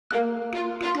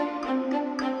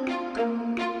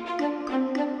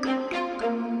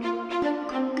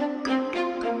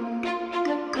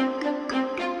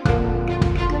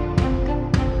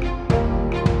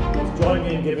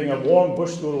warm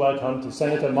Busch School welcome to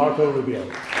Senator Marco Rubio.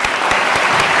 Thank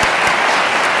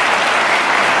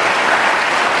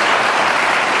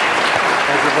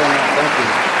you very much. Thank you.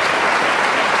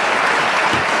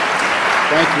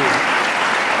 Thank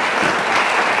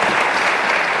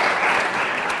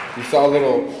you. You saw a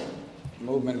little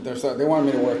movement there. So they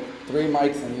wanted me to work 3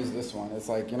 mics and use this one. It's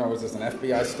like, is this an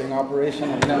FBI sting operation?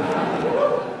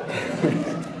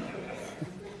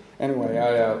 Anyway,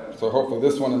 so hopefully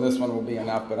this one and this one will be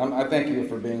enough. But I thank you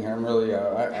for being here. I'm really,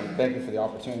 I thank you for the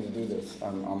opportunity to do this.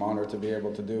 I'm honored to be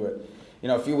able to do it.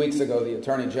 A few weeks ago, the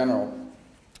Attorney General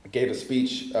gave a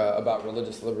speech about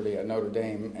religious liberty at Notre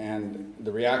Dame, and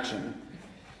the reaction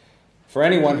for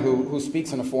anyone who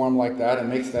speaks in a forum like that and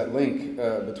makes that link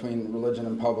between religion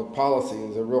and public policy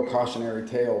is a real cautionary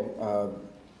tale.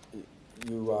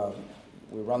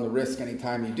 We run the risk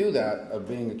anytime you do that of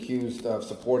being accused of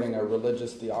supporting a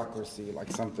religious theocracy, like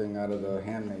something out of The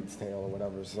Handmaid's Tale or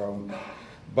whatever.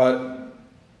 But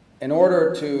in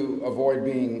order to avoid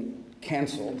being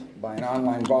canceled by an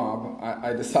online mob,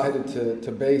 I decided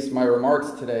to base my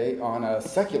remarks today on a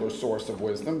secular source of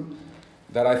wisdom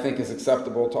that I think is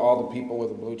acceptable to all the people with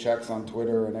the blue checks on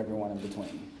Twitter and everyone in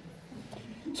between.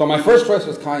 So my first choice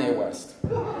was Kanye West.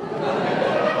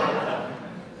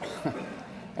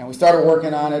 And we started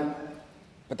working on it,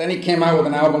 but then he came out with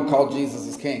an album called Jesus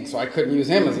is King, so I couldn't use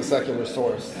him as a secular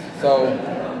source. So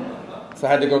I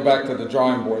had to go back to the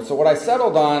drawing board. So what I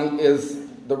settled on is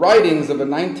the writings of a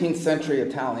 19th century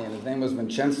Italian. His name was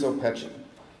Vincenzo Pecci.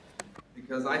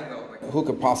 Because I felt like, who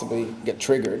could possibly get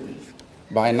triggered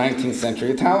by a 19th century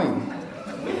Italian?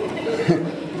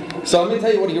 So let me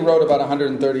tell you what he wrote about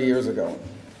 130 years ago.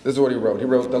 This is what he wrote. He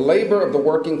wrote, "The labor of the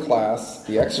working class,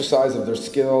 the exercise of their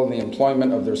skill, and the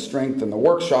employment of their strength in the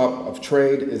workshop of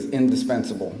trade is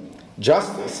indispensable.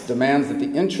 Justice demands that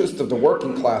the interest of the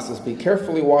working classes be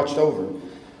carefully watched over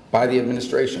by the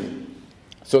administration,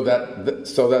 so that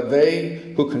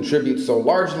they who contribute so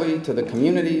largely to the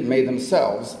community may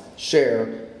themselves share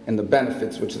in the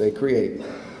benefits which they create."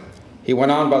 He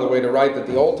went on, by the way, to write that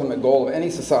the ultimate goal of any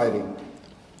society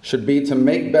should be to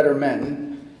make better men,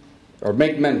 or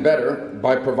make men better,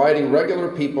 by providing regular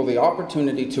people the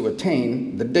opportunity to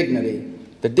attain the dignity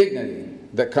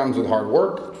that comes with hard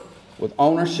work, with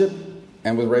ownership,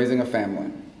 and with raising a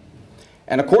family.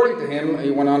 And according to him,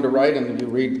 he went on to write, and if you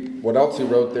read what else he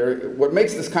wrote there, what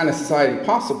makes this kind of society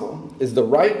possible is the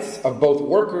rights of both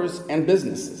workers and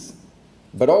businesses,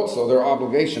 but also their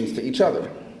obligations to each other.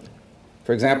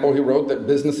 For example, he wrote that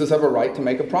businesses have a right to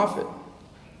make a profit,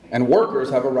 and workers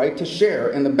have a right to share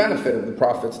in the benefit of the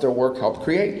profits their work helped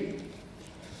create.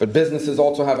 But businesses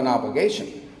also have an obligation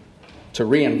to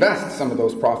reinvest some of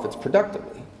those profits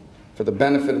productively for the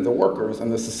benefit of the workers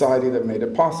and the society that made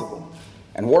it possible.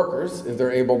 And workers, if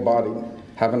they're able-bodied,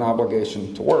 have an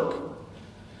obligation to work.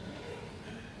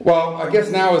 Well, I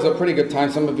guess now is a pretty good time.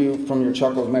 Some of you from your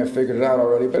chuckles may have figured it out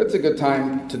already, but it's a good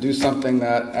time to do something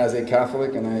that, as a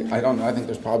Catholic, and I don't know, I think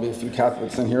there's probably a few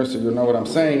Catholics in here, so you'll know what I'm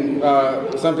saying,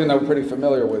 something that we're pretty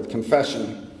familiar with,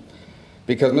 confession.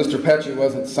 Because Mr. Pecci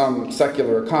wasn't some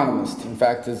secular economist. In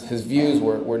fact, his views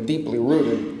were deeply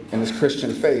rooted in his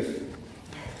Christian faith.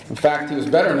 In fact, he was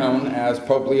better known as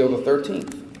Pope Leo XIII.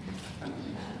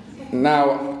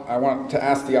 Now, I want to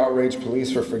ask the outraged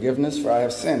police for forgiveness, for I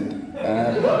have sinned,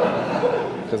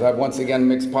 because I've once again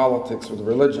mixed politics with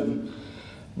religion.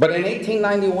 But in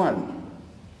 1891,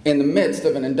 in the midst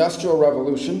of an industrial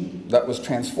revolution that was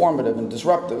transformative and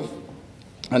disruptive,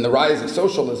 and the rise of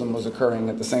socialism was occurring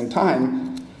at the same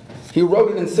time, he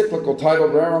wrote an encyclical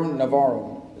titled Rerum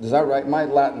Novarum. Is that right? My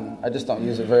Latin, I just don't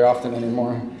use it very often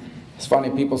anymore. It's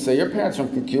funny, people say, your parents are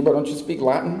from Cuba, don't you speak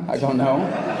Latin? I don't know.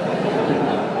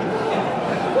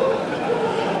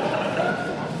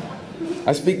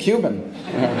 I speak Cuban.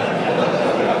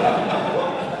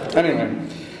 Anyway,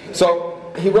 so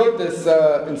he wrote this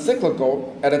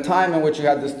encyclical at a time in which you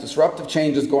had this disruptive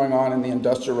changes going on in the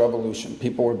Industrial Revolution.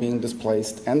 People were being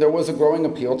displaced, and there was a growing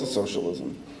appeal to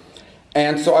socialism.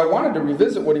 And so I wanted to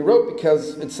revisit what he wrote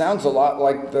because it sounds a lot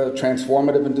like the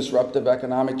transformative and disruptive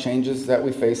economic changes that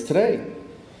we face today,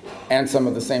 and some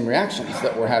of the same reactions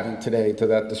that we're having today to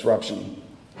that disruption.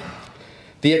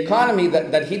 The economy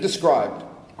that he described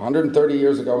 130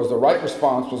 years ago as the right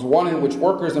response was one in which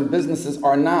workers and businesses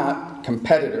are not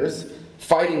competitors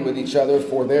fighting with each other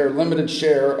for their limited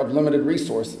share of limited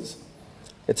resources.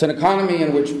 It's an economy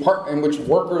in which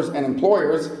workers and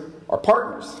employers are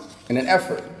partners in an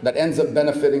effort that ends up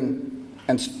benefiting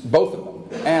both of them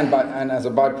and as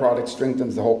a byproduct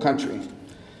strengthens the whole country.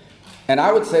 And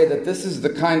I would say that this is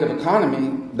the kind of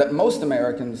economy that most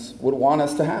Americans would want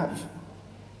us to have.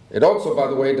 It also, by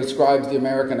the way, describes the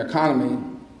American economy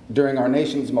during our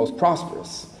nation's most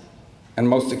prosperous and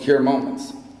most secure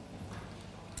moments.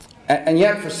 And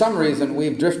yet, for some reason,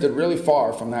 we've drifted really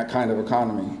far from that kind of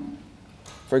economy.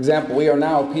 For example, we are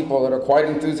now people that are quite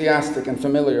enthusiastic and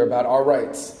familiar about our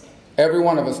rights. Every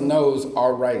one of us knows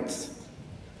our rights.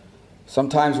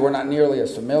 Sometimes we're not nearly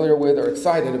as familiar with or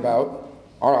excited about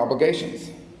our obligations.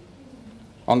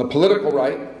 On the political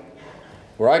right,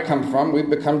 where I come from, we've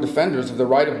become defenders of the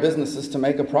right of businesses to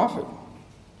make a profit,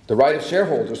 the right of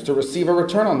shareholders to receive a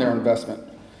return on their investment,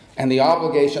 and the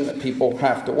obligation that people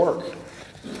have to work.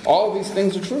 All of these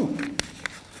things are true,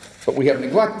 but we have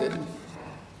neglected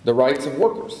the rights of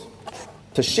workers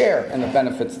to share in the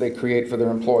benefits they create for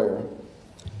their employer.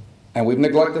 And we've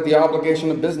neglected the obligation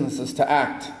of businesses to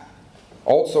act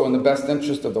also in the best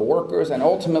interest of the workers and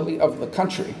ultimately of the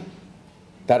country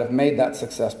that have made that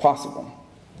success possible.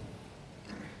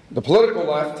 The political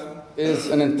left is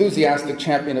an enthusiastic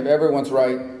champion of everyone's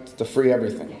right to free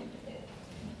everything.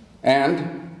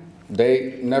 And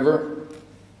they never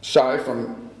shy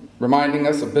from reminding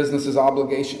us of businesses'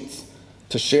 obligations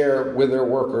to share with their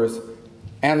workers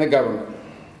and the government.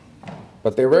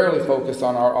 But they rarely focus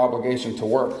on our obligation to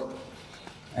work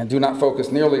and do not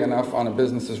focus nearly enough on a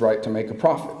business's right to make a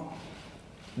profit.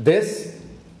 This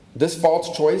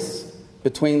false choice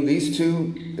between these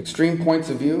two extreme points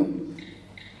of view,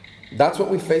 that's what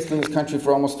we faced in this country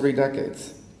for almost 3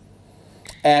 decades.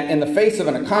 And in the face of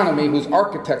an economy whose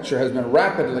architecture has been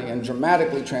rapidly and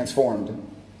dramatically transformed,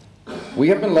 we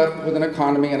have been left with an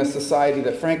economy and a society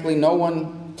that, frankly, no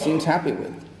one seems happy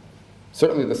with.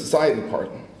 Certainly the society part.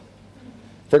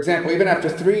 For example, even after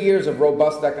 3 years of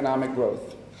robust economic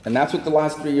growth, and that's what the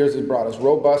last 3 years has brought us,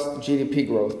 robust GDP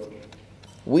growth,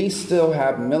 we still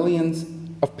have millions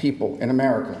of people in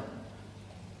America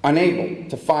unable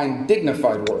to find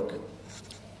dignified work.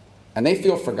 And they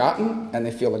feel forgotten, and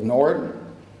they feel ignored,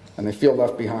 and they feel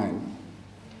left behind.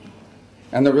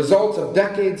 And the results of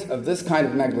decades of this kind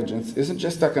of negligence isn't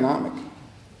just economic.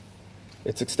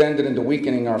 It's extended into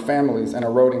weakening our families and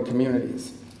eroding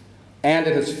communities. And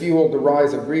it has fueled the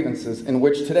rise of grievances in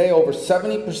which today over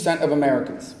 70% of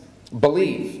Americans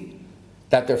believe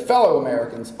that their fellow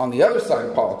Americans on the other side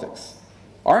of politics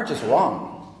aren't just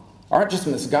wrong, aren't just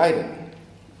misguided,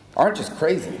 aren't just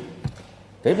crazy.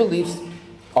 They believe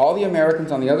all the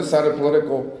Americans on the other side of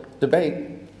political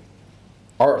debate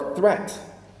are a threat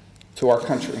to our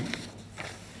country.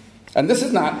 And this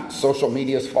is not social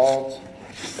media's fault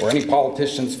or any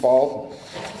politician's fault.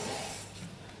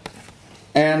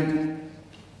 And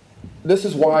this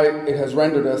is why it has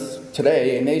rendered us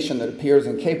today a nation that appears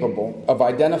incapable of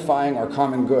identifying our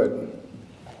common good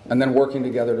and then working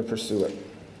together to pursue it.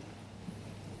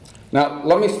 Now,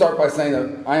 let me start by saying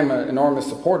that I am an enormous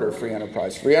supporter of free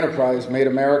enterprise. Free enterprise made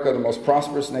America the most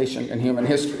prosperous nation in human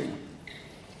history.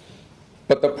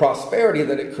 But the prosperity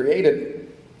that it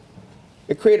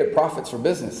created profits for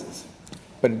businesses.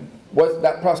 But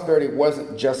that prosperity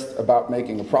wasn't just about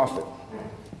making a profit.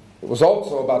 It was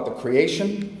also about the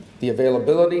creation, the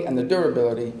availability, and the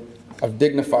durability of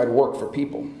dignified work for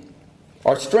people.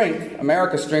 Our strength,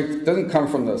 America's strength, doesn't come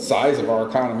from the size of our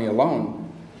economy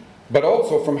alone, but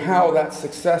also from how that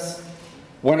success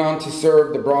went on to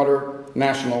serve the broader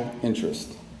national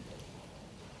interest.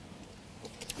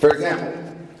 For example,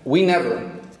 we never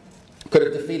could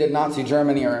have defeated Nazi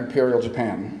Germany or Imperial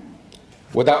Japan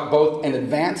without both an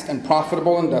advanced and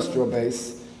profitable industrial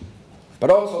base, but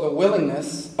also the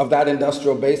willingness of that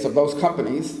industrial base of those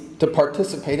companies to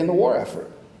participate in the war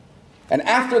effort. And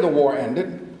after the war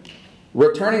ended,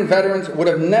 returning veterans would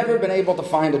have never been able to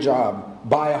find a job,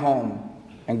 buy a home,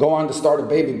 and go on to start a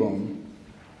baby boom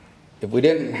if we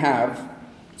didn't have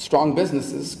strong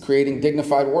businesses creating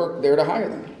dignified work there to hire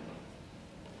them.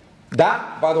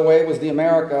 That, by the way, was the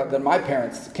America that my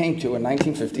parents came to in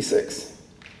 1956.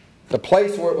 The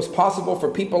place where it was possible for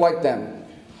people like them,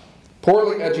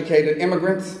 poorly educated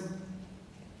immigrants,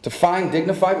 to find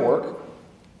dignified work,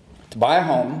 to buy a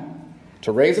home,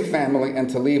 to raise a family, and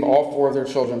to leave all 4 of their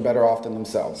children better off than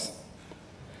themselves.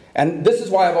 And this is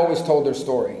why I've always told their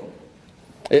story.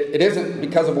 It isn't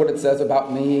because of what it says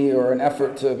about me or an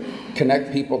effort to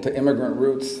connect people to immigrant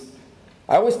roots.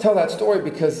 I always tell that story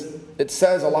because it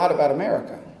says a lot about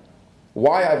America,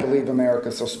 why I believe America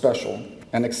is so special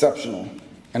and exceptional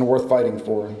and worth fighting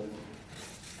for.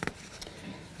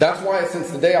 That's why since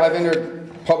the day I've entered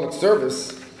public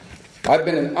service, I've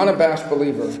been an unabashed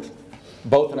believer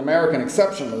both in American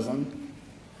exceptionalism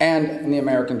and in the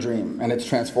American dream and its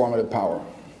transformative power.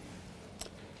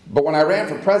 But when I ran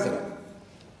for president,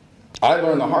 I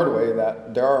learned the hard way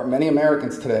that there are many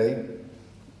Americans today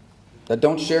that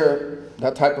don't share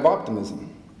that type of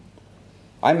optimism.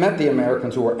 I met the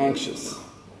Americans who were anxious,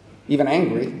 even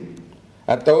angry,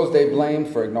 at those they blamed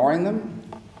for ignoring them,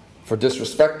 for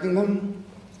disrespecting them,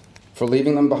 for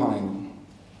leaving them behind.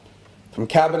 From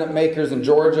cabinet makers in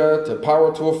Georgia to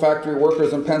power tool factory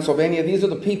workers in Pennsylvania, these are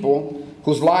the people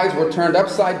whose lives were turned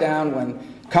upside down when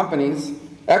companies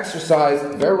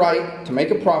exercised their right to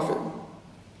make a profit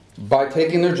by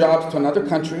taking their jobs to another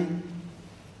country,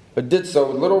 but did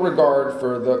so with little regard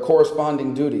for the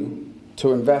corresponding duty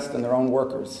to invest in their own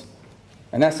workers.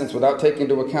 In essence, without taking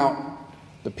into account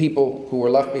the people who were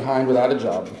left behind without a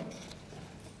job.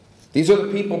 These are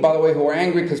the people, by the way, who are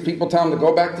angry because people tell them to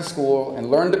go back to school and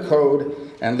learn to code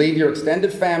and leave your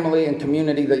extended family and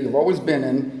community that you've always been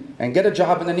in and get a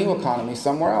job in the new economy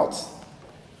somewhere else.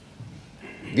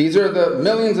 These are the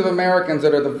millions of Americans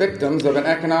that are the victims of an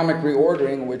economic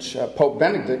reordering which Pope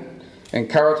Benedict in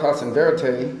Caritas in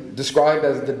Verite described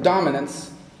as the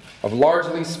dominance of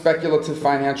largely speculative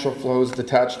financial flows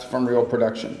detached from real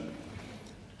production.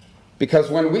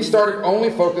 Because when we started only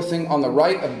focusing on the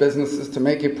right of businesses to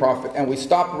make a profit, and we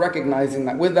stopped recognizing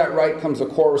that with that right comes a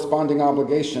corresponding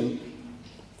obligation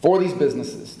for these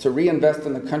businesses to reinvest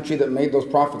in the country that made those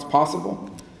profits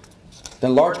possible,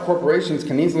 then large corporations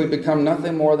can easily become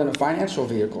nothing more than a financial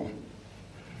vehicle.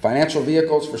 Financial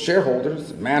vehicles for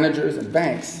shareholders, managers, and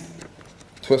banks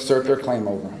to assert their claim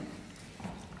over.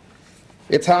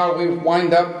 It's how we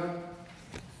wind up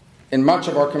in much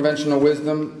of our conventional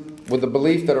wisdom with the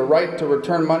belief that a right to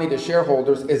return money to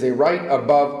shareholders is a right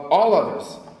above all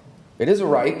others. It is a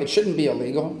right. It shouldn't be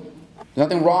illegal. There's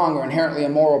nothing wrong or inherently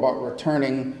immoral about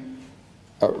returning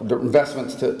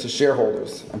investments to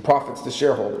shareholders and profits to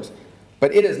shareholders.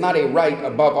 But it is not a right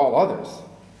above all others.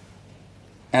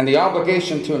 And the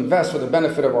obligation to invest for the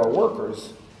benefit of our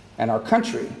workers and our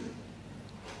country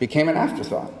became an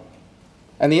afterthought.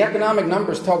 And the economic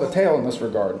numbers tell the tale in this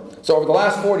regard. So over the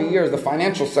last 40 years, the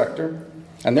financial sector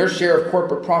and their share of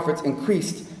corporate profits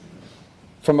increased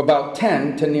from about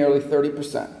 10 to nearly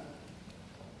 30%.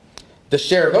 The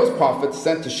share of those profits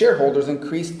sent to shareholders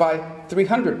increased by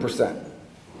 300%,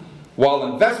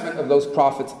 while investment of those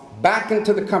profits back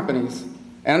into the companies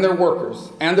and their workers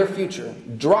and their future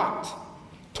dropped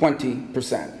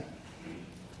 20%.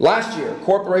 Last year,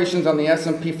 corporations on the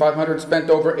S&P 500 spent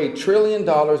over $1 trillion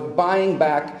buying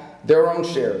back their own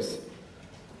shares.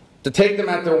 To take them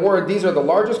at their word, these are the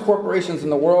largest corporations in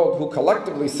the world who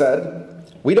collectively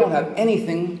said, we don't have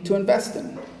anything to invest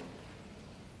in.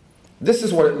 This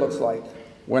is what it looks like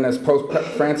when, as Pope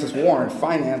Francis warned,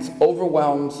 finance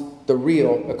overwhelms the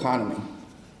real economy.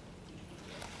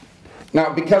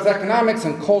 Now, because economics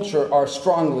and culture are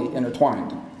strongly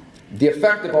intertwined, the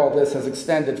effect of all this has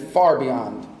extended far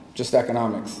beyond just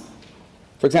economics.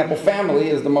 For example, family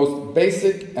is the most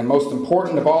basic and most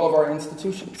important of all of our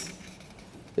institutions.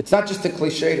 It's not just a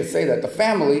cliche to say that. The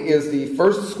family is the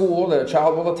first school that a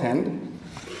child will attend.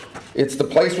 It's the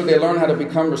place where they learn how to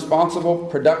become responsible,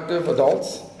 productive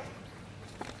adults.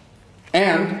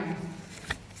 And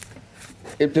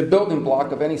it's the building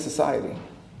block of any society.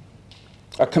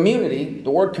 A community,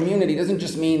 the word community doesn't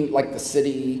just mean like the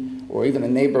city or even the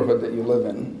neighborhood that you live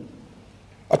in.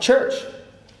 A church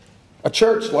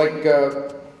like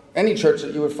any church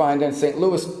that you would find in St.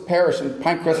 Louis Parish in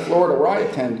Pinecrest, Florida, where I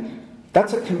attend,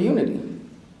 that's a community.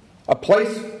 A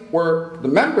place where the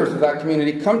members of that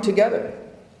community come together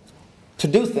to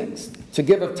do things, to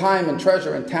give of time and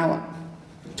treasure and talent,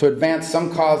 to advance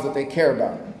some cause that they care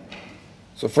about.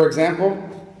 So, for example,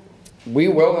 we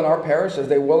will in our parish, as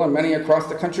they will in many across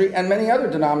the country, and many other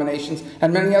denominations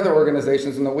and many other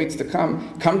organizations in the weeks to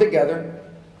come together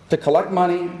to collect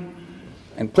money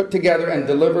and put together and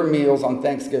deliver meals on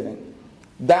Thanksgiving.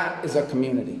 That is a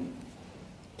community.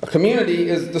 A community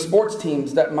is the sports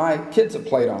teams that my kids have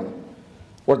played on,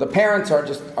 where the parents are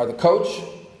the coach,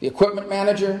 the equipment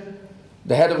manager,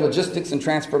 the head of logistics and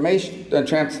transportation,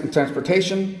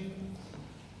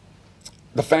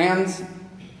 the fans,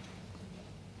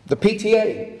 the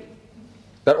PTA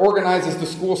that organizes the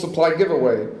school supply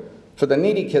giveaway for the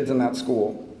needy kids in that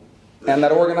school, and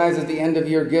that organizes the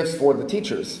end-of-year gifts for the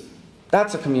teachers.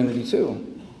 That's a community too.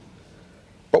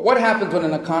 But what happens when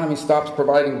an economy stops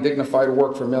providing dignified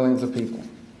work for millions of people?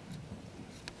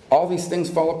 All these things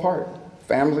fall apart.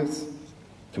 Families,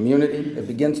 community, it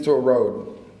begins to erode.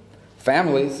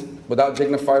 Families without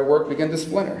dignified work begin to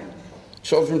splinter.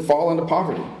 Children fall into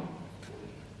poverty.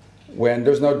 When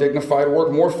there's no dignified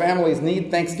work, more families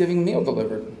need Thanksgiving meal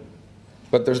delivered.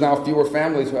 But there's now fewer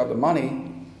families who have the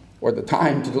money or the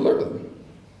time to deliver them.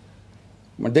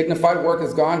 When dignified work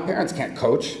is gone, parents can't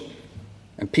coach,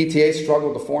 and PTAs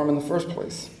struggle to form in the first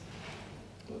place.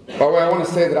 By the way, I want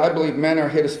to say that I believe men are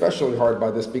hit especially hard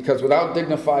by this, because without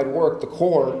dignified work, the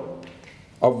core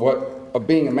of what of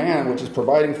being a man, which is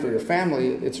providing for your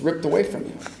family, it's ripped away from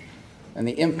you. And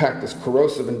the impact is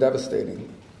corrosive and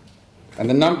devastating. And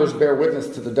the numbers bear witness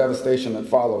to the devastation that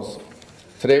follows.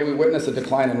 Today we witness a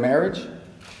decline in marriage,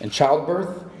 in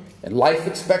childbirth, in life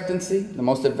expectancy, the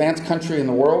most advanced country in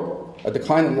the world, a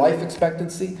decline in life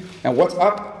expectancy. And what's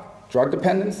up? Drug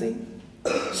dependency,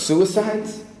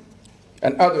 suicides,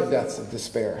 and other deaths of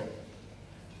despair.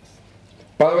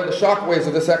 By the way, the shockwaves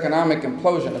of this economic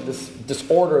implosion, of this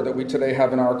disorder that we today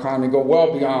have in our economy, go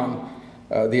well beyond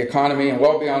the economy and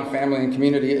well beyond family and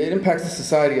community. It impacts the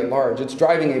society at large. It's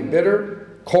driving a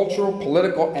bitter cultural,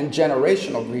 political, and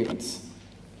generational grievance.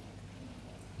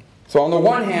 So on the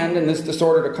one hand, in this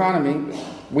disordered economy,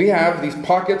 we have these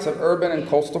pockets of urban and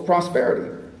coastal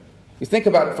prosperity. You think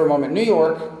about it for a moment. New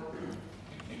York,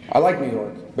 I like New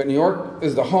York, but New York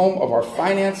is the home of our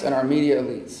finance and our media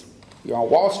elites. You're on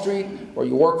Wall Street, or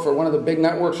you work for one of the big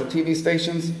networks or TV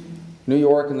stations, New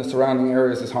York and the surrounding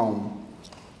areas is home.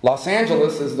 Los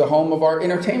Angeles is the home of our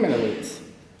entertainment elites.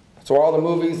 So all the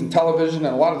movies and television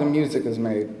and a lot of the music is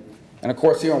made. And of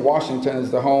course here in Washington is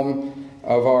the home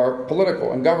of our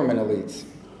political and government elites.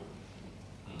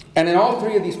 And in all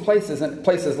three of these places, and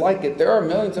places like it, there are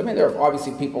millions, I mean there are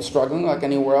obviously people struggling like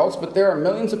anywhere else, but there are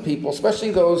millions of people,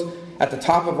 especially those at the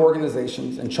top of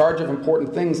organizations in charge of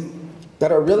important things,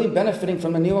 that are really benefiting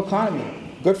from the new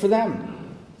economy. Good for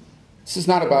them. This is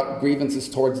not about grievances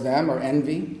towards them or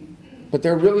envy. But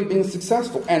they're really being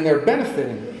successful, and they're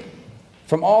benefiting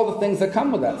from all the things that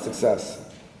come with that success.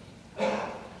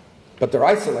 But they're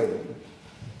isolated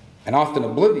and often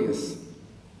oblivious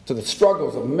to the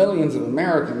struggles of millions of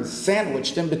Americans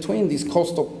sandwiched in between these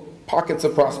coastal pockets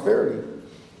of prosperity.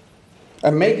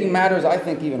 And making matters, I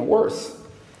think, even worse,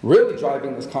 really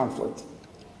driving this conflict,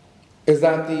 is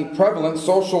that the prevalent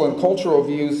social and cultural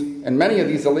views in many of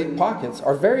these elite pockets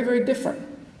are very, very different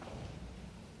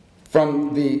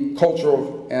from the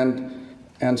cultural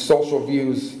and social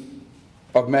views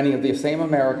of many of the same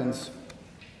Americans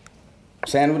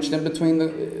sandwiched in between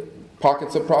the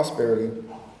pockets of prosperity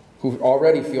who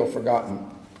already feel forgotten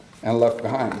and left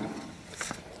behind.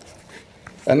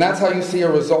 And that's how you see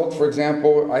a result, for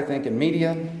example, I think in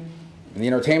media, in the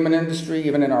entertainment industry,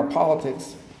 even in our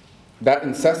politics, that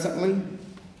incessantly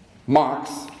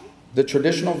mocks the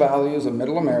traditional values of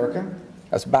middle America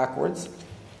as backwards,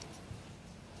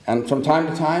 and from time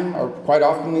to time, or quite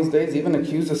often these days, even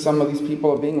accuses some of these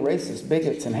people of being racist,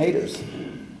 bigots, and haters.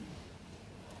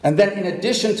 And then in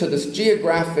addition to this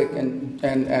geographic and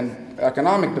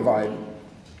economic divide,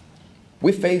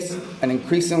 we face an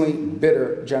increasingly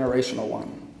bitter generational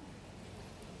one.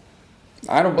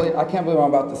 I can't believe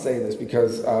I'm about to say this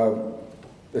because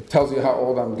it tells you how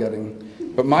old I'm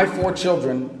getting. But my 4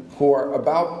 children, who are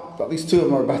about, at least 2 of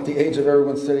them are about the age of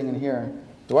everyone sitting in here.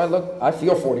 Do I look? I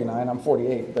feel 49. I'm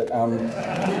 48.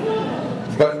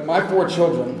 But my 4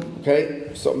 children,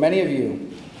 okay, so many of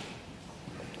you,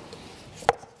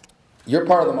 you're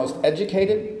part of the most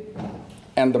educated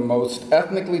and the most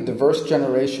ethnically diverse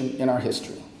generation in our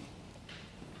history.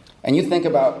 And you think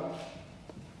about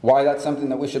why that's something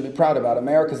that we should be proud about.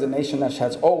 America is a nation that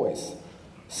has always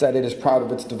said it is proud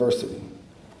of its diversity.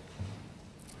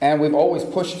 And we've always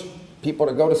pushed people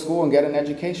to go to school and get an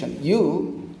education.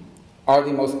 You are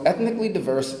the most ethnically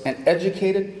diverse and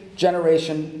educated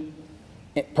generation,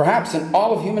 perhaps in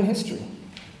all of human history.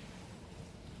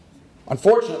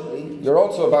 Unfortunately, you're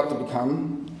also about to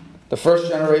become the first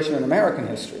generation in American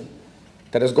history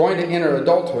that is going to enter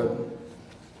adulthood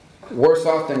worse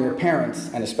off than your parents,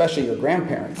 and especially your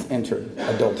grandparents, entered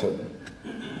adulthood.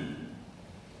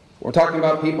 We're talking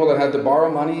about people that had to borrow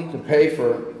money to pay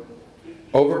for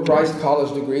overpriced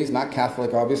college degrees, not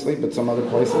Catholic obviously, but some other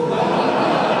places.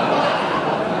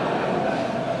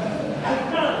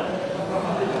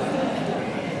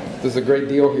 This is a great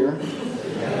deal here.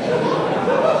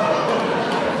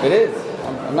 It is.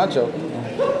 I'm not joking.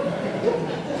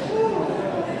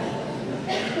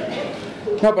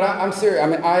 No, but I'm serious. I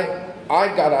mean,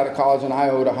 I got out of college and I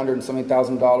owed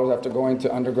 $170,000 after going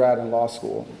to undergrad and law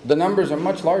school. The numbers are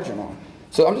much larger now.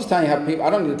 So I'm just telling you how people, I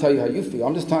don't need to tell you how you feel.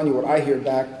 I'm just telling you what I hear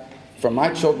back from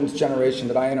my children's generation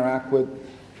that I interact with,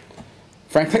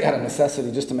 frankly, out of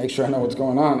necessity, just to make sure I know what's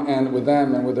going on, and with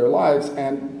them and with their lives.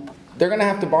 And they're going to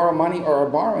have to borrow money or are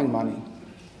borrowing money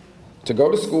to go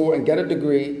to school and get a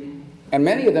degree. And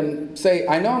many of them say,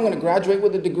 I know I'm going to graduate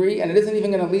with a degree and it isn't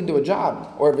even going to lead to a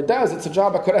job. Or if it does, it's a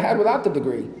job I could have had without the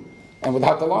degree and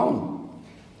without the loan.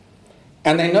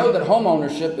 And they know that home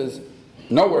ownership is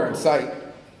nowhere in sight,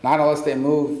 not unless they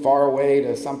move far away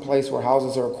to some place where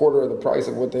houses are a quarter of the price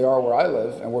of what they are where I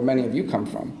live and where many of you come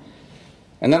from.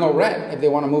 And then they'll rent if they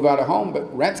want to move out of home,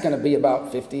 but rent's going to be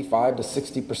about 55 to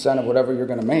 60% of whatever you're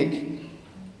going to make.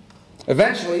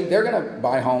 Eventually, they're going to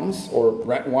buy homes or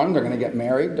rent one. They're going to get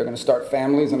married. They're going to start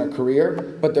families and a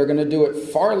career, but they're going to do it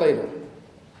far later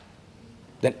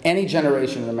than any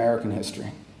generation in American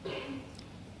history.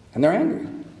 And they're angry.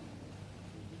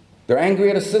 They're angry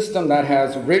at a system that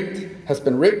has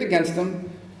been rigged against them,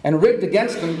 and rigged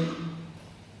against them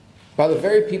by the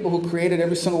very people who created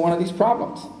every single one of these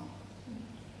problems.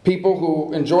 People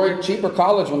who enjoyed cheaper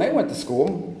college when they went to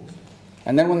school,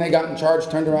 and then when they got in charge,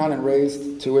 turned around and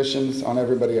raised tuitions on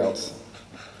everybody else.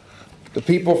 The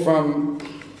people from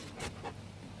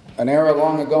an era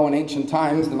long ago in ancient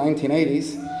times, the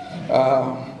 1980s,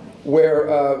 where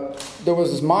there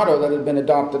was this motto that had been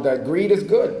adopted that greed is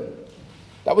good.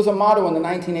 That was a motto in the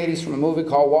 1980s from a movie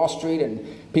called Wall Street, and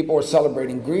people were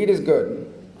celebrating greed is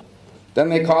good. Then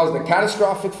they caused a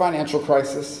catastrophic financial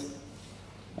crisis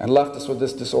and left us with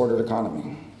this disordered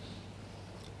economy.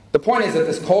 The point is that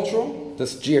this cultural,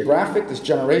 this geographic, this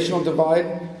generational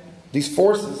divide, these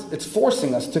forces, it's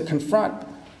forcing us to confront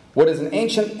what is an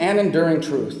ancient and enduring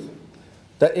truth,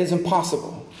 that it is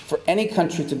impossible for any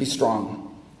country to be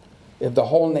strong if the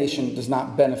whole nation does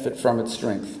not benefit from its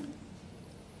strength.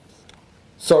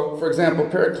 So, for example,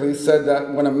 Pericles said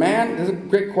that when a man, this is a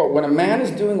great quote, when a man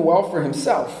is doing well for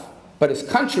himself, but his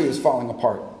country is falling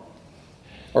apart,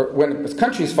 or when his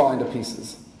country is falling to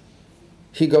pieces,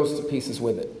 he goes to pieces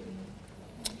with it.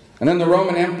 And then the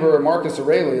Roman Emperor Marcus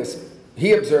Aurelius,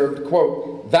 he observed,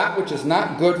 quote, "That which is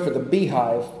not good for the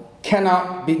beehive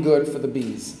cannot be good for the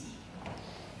bees."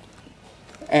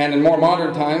 And in more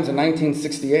modern times, in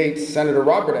 1968, Senator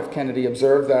Robert F. Kennedy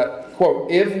observed that,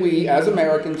 quote, "If we as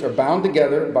Americans are bound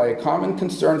together by a common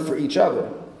concern for each other,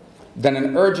 then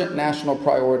an urgent national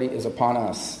priority is upon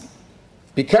us."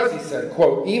 Because, he said,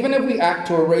 quote, "Even if we act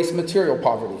to erase material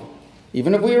poverty,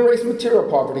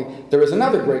 there is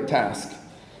another great task.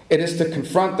 It is to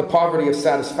confront the poverty of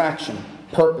satisfaction,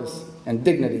 purpose, and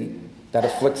dignity that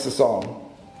afflicts us all."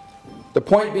 The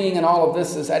point being in all of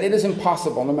this is that it is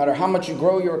impossible, no matter how much you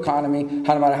grow your economy,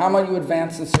 no matter how much you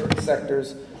advance in certain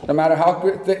sectors, no matter how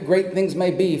great things may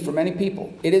be for many people,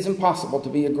 it is impossible to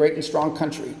be a great and strong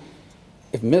country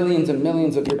if millions and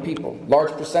millions of your people,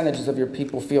 large percentages of your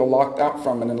people, feel locked out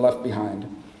from it and left behind.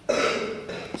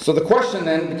 So the question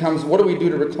then becomes, what do we do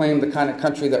to reclaim the kind of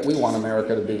country that we want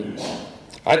America to be?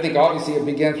 I think obviously it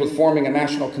begins with forming a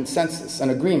national consensus, an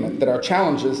agreement that our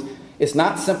challenges is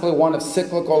not simply one of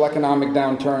cyclical economic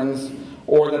downturns,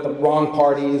 or that the wrong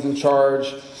party is in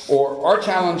charge, or our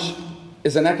challenge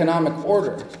is an economic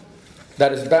order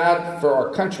that is bad for our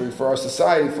country, for our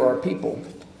society, for our people.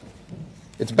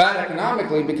 It's bad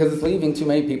economically because it's leaving too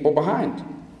many people behind.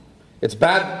 It's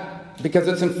bad because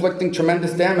it's inflicting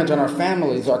tremendous damage on our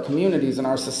families, our communities, and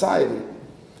our society.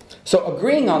 So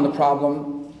agreeing on the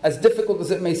problem, as difficult as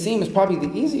it may seem, is probably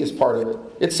the easiest part of it.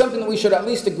 It's something that we should at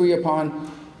least agree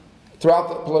upon throughout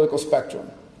the political spectrum,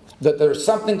 that there's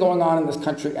something going on in this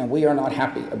country and we are not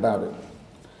happy about it.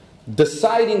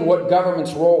 Deciding what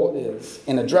government's role is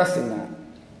in addressing that,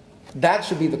 that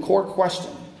should be the core question,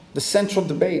 the central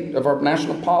debate of our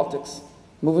national politics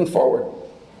moving forward.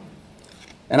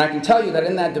 And I can tell you that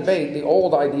in that debate, the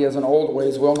old ideas and old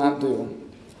ways will not do.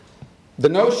 The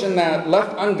notion that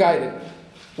left unguided,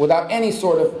 without any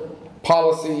sort of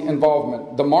policy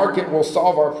involvement, the market will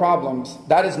solve our problems,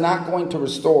 that is not going to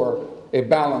restore a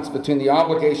balance between the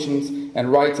obligations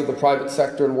and rights of the private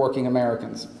sector and working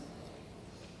Americans.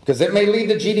 Because it may lead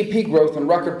to GDP growth and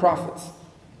record profits.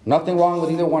 Nothing wrong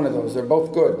with either one of those. They're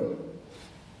both good.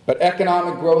 But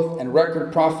economic growth and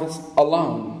record profits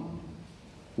alone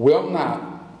will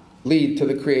not lead to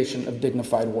the creation of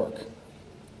dignified work.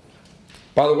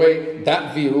 By the way,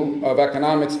 that view of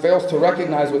economics fails to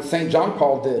recognize what St. John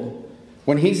Paul did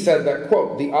when he said that,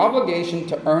 quote, "The obligation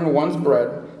to earn one's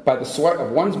bread by the sweat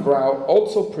of one's brow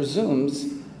also presumes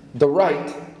the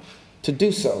right to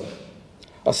do so.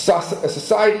 A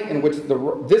society in which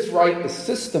this right is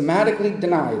systematically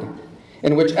denied,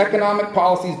 in which economic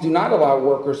policies do not allow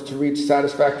workers to reach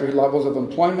satisfactory levels of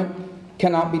employment,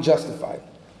 cannot be justified."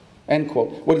 End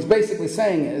quote. What he's basically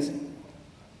saying is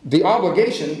the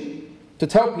obligation to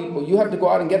tell people you have to go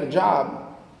out and get a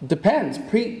job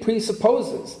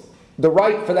presupposes the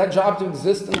right for that job to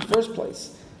exist in the first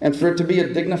place and for it to be a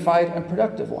dignified and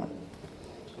productive one.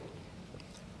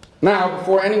 Now,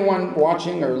 before anyone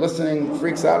watching or listening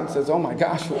freaks out and says, "Oh my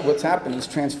gosh, what's happened? He's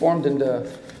transformed into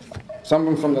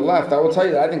someone from the left," I will tell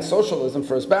you that I think socialism,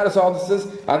 for as bad as all this is,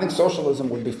 I think socialism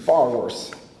would be far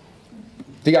worse.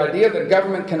 The idea that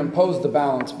government can impose the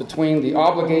balance between the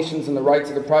obligations and the rights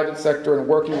of the private sector and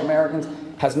working Americans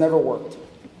has never worked.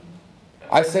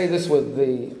 I say this with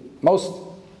the most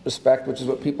respect, which is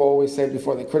what people always say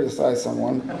before they criticize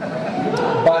someone.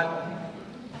 But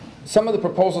some of the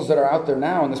proposals that are out there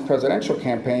now in this presidential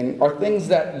campaign are things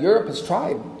that Europe has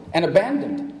tried and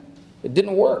abandoned. It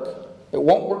didn't work. It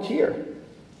won't work here.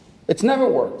 It's never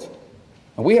worked.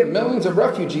 And we have millions of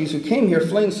refugees who came here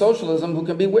fleeing socialism who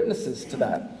can be witnesses to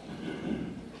that.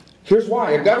 Here's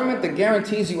why. A government that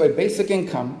guarantees you a basic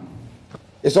income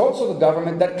is also the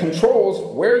government that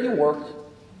controls where you work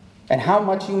and how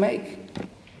much you make.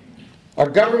 A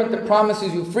government that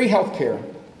promises you free health care,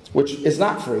 which is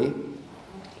not free,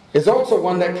 is also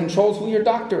one that controls who your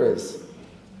doctor is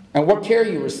and what care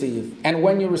you receive and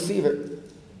when you receive it.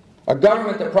 A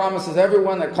government that promises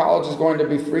everyone that college is going to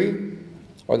be free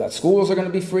or that schools are going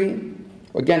to be free.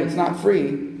 Again, it's not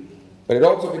free, but it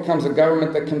also becomes a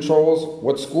government that controls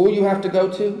what school you have to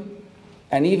go to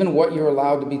and even what you're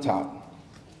allowed to be taught.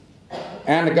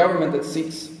 And a government that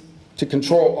seeks to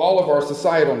control all of our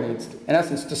societal needs, in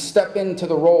essence, to step into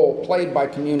the role played by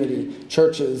community,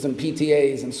 churches and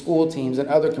PTAs and school teams and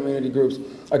other community groups.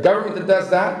 A government that does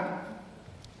that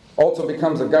also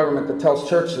becomes a government that tells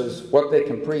churches what they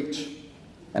can preach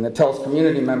and that tells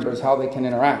community members how they can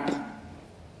interact.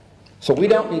 So we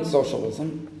don't need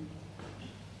socialism,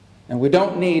 and we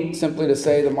don't need simply to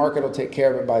say the market will take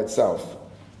care of it by itself.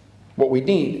 What we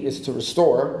need is to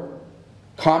restore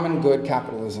common good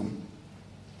capitalism.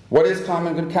 What is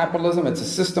common good capitalism? It's a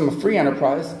system of free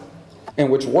enterprise in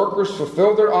which workers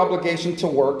fulfill their obligation to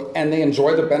work and they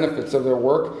enjoy the benefits of their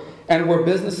work, and where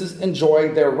businesses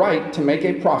enjoy their right to make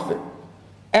a profit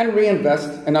and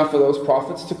reinvest enough of those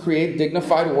profits to create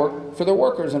dignified work for their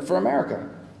workers and for America.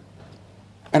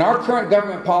 And our current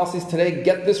government policies today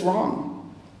get this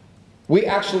wrong. We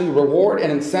actually reward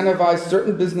and incentivize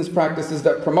certain business practices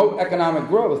that promote economic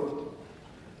growth,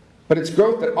 but it's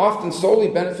growth that often solely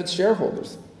benefits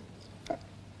shareholders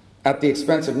at the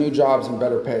expense of new jobs and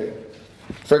better pay.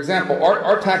 For example,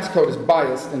 our tax code is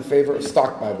biased in favor of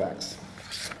stock buybacks.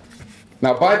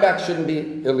 Now, buybacks shouldn't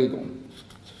be illegal.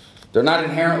 They're not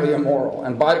inherently immoral,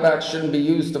 and buybacks shouldn't be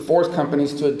used to force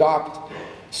companies to adopt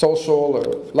social or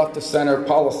left-of-center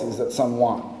policies that some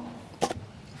want.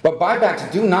 But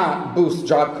buybacks do not boost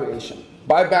job creation.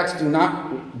 Buybacks do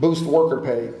not boost worker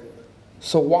pay.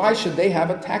 So why should they have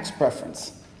a tax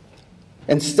preference?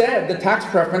 Instead, the tax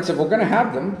preference, if we're going to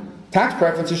have them, tax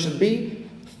preferences should be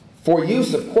for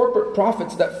use of corporate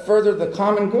profits that further the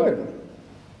common good.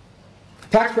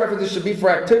 Tax preferences should be for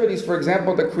activities, for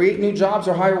example, that create new jobs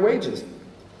or higher wages.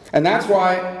 And that's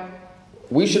why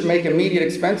we should make immediate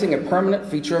expensing a permanent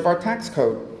feature of our tax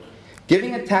code.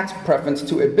 Giving a tax preference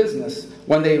to a business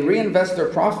when they reinvest their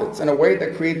profits in a way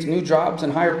that creates new jobs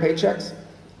and higher paychecks,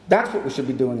 that's what we should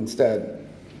be doing instead.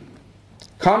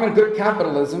 Common good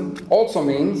capitalism also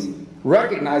means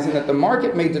recognizing that the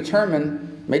market may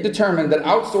determine that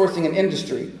outsourcing an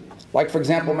industry, like for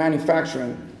example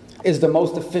manufacturing, is the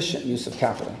most efficient use of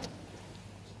capital.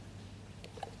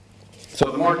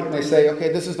 So the market may say, okay,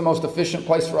 this is the most efficient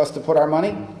place for us to put our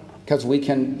money because we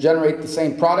can generate the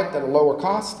same product at a lower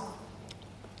cost.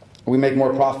 We make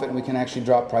more profit and we can actually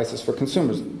drop prices for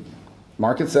consumers.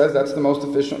 Market says that's the most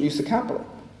efficient use of capital.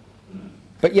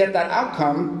 But yet that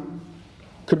outcome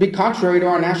could be contrary to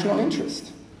our national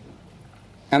interest.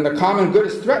 And the common good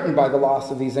is threatened by the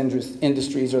loss of these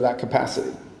industries or that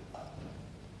capacity.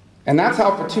 And that's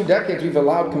how for 2 decades we've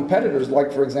allowed competitors,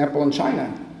 like for example in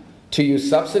China, to use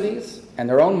subsidies and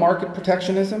their own market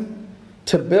protectionism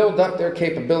to build up their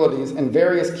capabilities in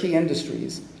various key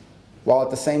industries while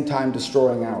at the same time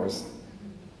destroying ours.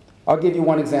 I'll give you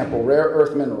one example, rare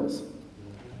earth minerals.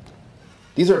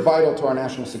 These are vital to our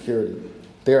national security.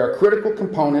 They are a critical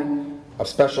component of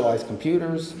specialized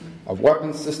computers, of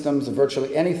weapons systems, of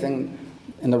virtually anything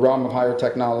in the realm of higher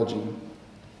technology.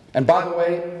 And by the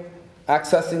way,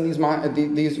 accessing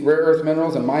these rare earth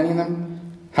minerals and mining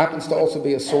them happens to also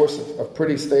be a source of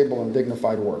pretty stable and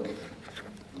dignified work.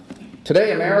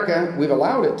 Today, America, we've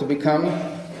allowed it to become,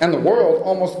 and the world,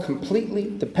 almost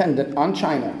completely dependent on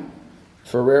China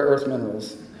for rare earth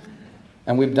minerals.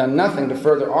 And we've done nothing to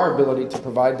further our ability to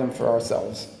provide them for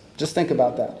ourselves. Just think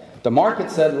about that. The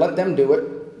market said, let them do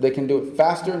it. They can do it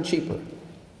faster and cheaper.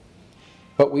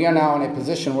 But we are now in a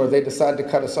position where they decide to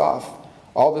cut us off.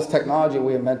 All this technology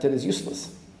we invented is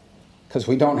useless because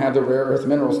we don't have the rare earth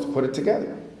minerals to put it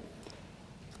together.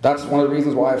 That's one of the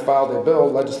reasons why I filed a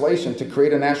bill, legislation, to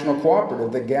create a national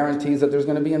cooperative that guarantees that there's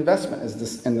going to be investment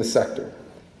in this sector.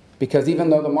 Because even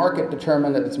though the market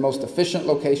determined that its most efficient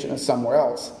location is somewhere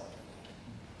else,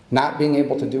 not being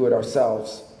able to do it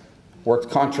ourselves works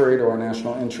contrary to our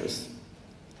national interests.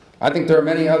 I think there are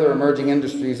many other emerging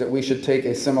industries that we should take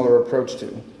a similar approach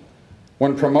to.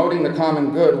 when promoting the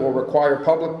common good will require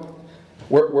public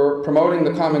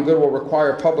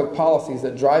policies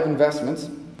that drive investments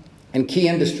in key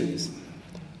industries.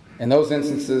 In those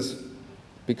instances,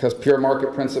 because pure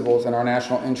market principles and our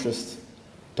national interests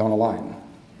don't align.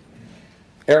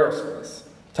 Aerospace,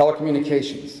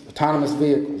 telecommunications, autonomous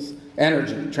vehicles,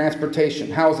 energy,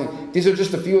 transportation, housing. These are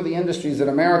just a few of the industries that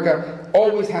America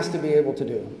always has to be able to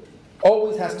do.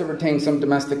 Always has to retain some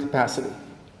domestic capacity.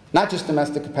 Not just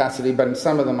domestic capacity, but in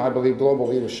some of them, I believe, global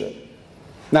leadership.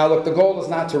 Now, look, the goal is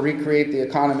not to recreate the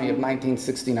economy of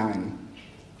 1969.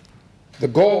 The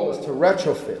goal is to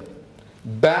retrofit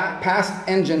past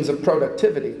engines of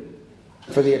productivity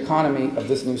for the economy of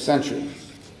this new century.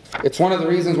 It's one of the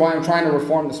reasons why I'm trying to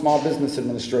reform the Small Business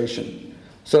Administration,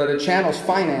 so that it channels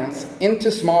finance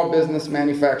into small business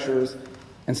manufacturers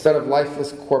instead of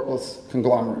lifeless, corporate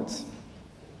conglomerates.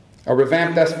 A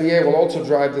revamped SBA will also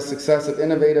drive the success of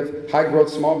innovative,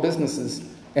 high-growth small businesses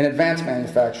in advanced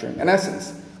manufacturing. In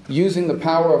essence, using the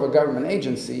power of a government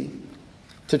agency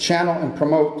to channel and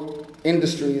promote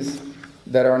industries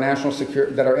that are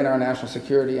in our national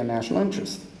security and national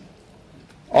interest.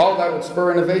 All that would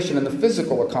spur innovation in the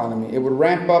physical economy. It would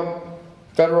ramp up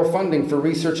federal funding for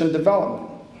research and development.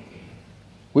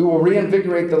 We will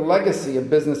reinvigorate the legacy of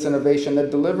business innovation that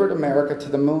delivered America to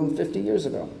the moon 50 years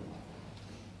ago.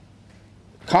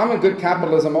 Common good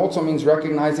capitalism also means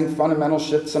recognizing fundamental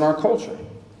shifts in our culture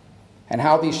and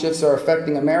how these shifts are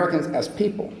affecting Americans as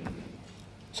people.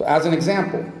 So as an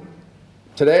example,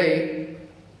 today,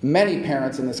 many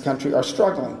parents in this country are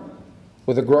struggling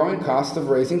with the growing cost of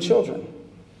raising children.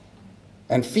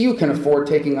 And few can afford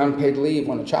taking unpaid leave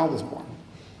when a child is born.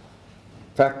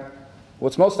 In fact,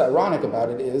 what's most ironic about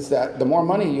it is that the more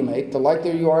money you make, the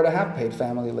likelier you are to have paid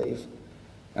family leave.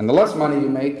 And the less money you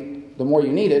make, the more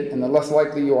you need it, and the less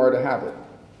likely you are to have it.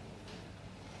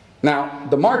 Now,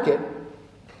 the market,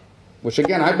 which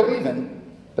again I believe in,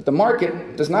 but the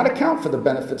market does not account for the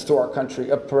benefits to our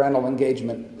country of parental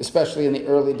engagement, especially in the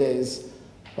early days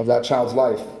of that child's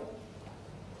life.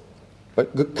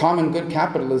 But common good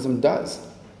capitalism does.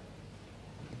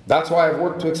 That's why I've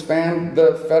worked to expand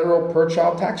the federal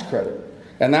per-child tax credit.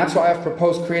 And that's why I've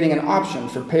proposed creating an option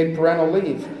for paid parental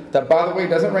leave that, by the way,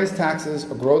 doesn't raise taxes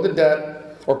or grow the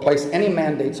debt or place any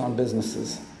mandates on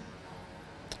businesses.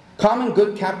 Common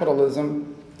good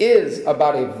capitalism is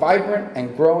about a vibrant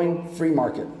and growing free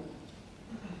market.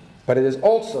 But it is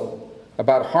also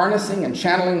about harnessing and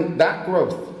channeling that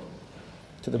growth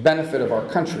to the benefit of our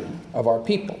country, of our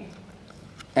people,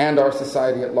 and our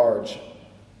society at large.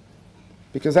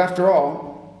 Because after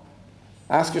all,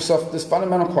 ask yourself this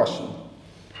fundamental question.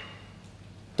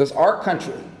 Does our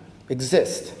country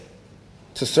exist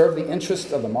to serve the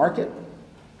interests of the market?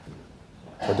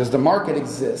 Or does the market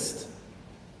exist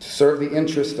to serve the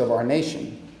interest of our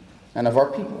nation and of our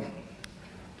people?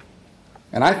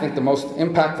 And I think the most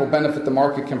impactful benefit the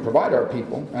market can provide our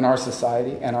people and our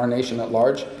society and our nation at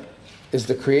large is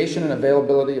the creation and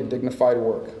availability of dignified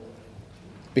work.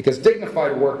 Because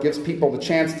dignified work gives people the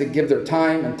chance to give their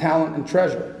time and talent and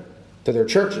treasure to their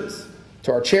churches,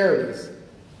 to our charities,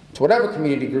 to whatever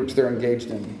community groups they're engaged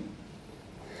in.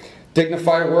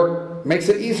 Dignified work makes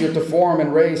it easier to form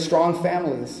and raise strong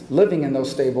families living in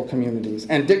those stable communities.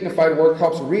 And dignified work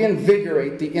helps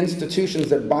reinvigorate the institutions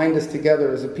that bind us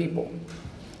together as a people.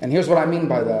 And here's what I mean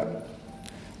by that.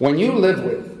 When you live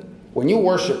with, when you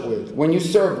worship with, when you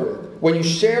serve with, when you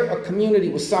share a community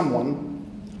with someone,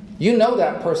 you know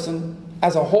that person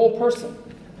as a whole person.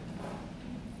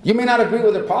 You may not agree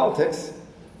with their politics,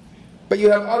 but you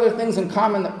have other things in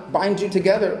common that bind you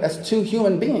together as two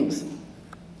human beings.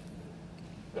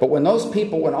 But when those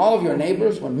people, when all of your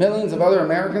neighbors, when millions of other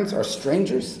Americans are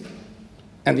strangers,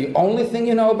 and the only thing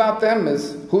you know about them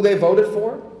is who they voted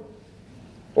for,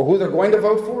 or who they're going to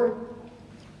vote for,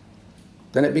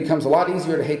 then it becomes a lot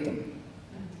easier to hate them,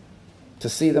 to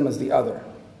see them as the other,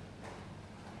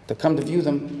 to come to view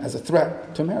them as a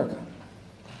threat to America.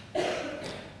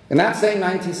 In that same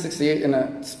 1968, in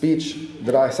a speech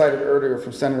that I cited earlier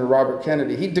from Senator Robert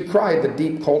Kennedy, he decried the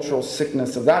deep cultural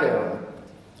sickness of that era.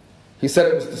 He said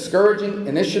it was discouraging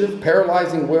initiative,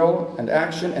 paralyzing will and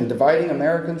action, and dividing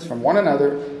Americans from one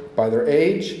another by their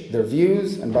age, their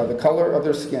views, and by the color of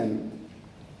their skin.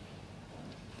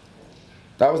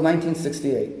 That was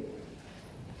 1968.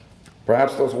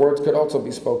 Perhaps those words could also be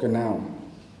spoken now.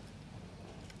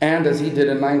 And as he did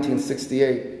in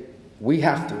 1968, we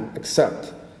have to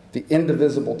accept the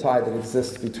indivisible tie that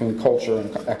exists between culture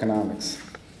and economics,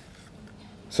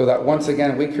 so that once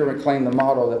again we can reclaim the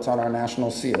motto that's on our national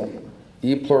seal,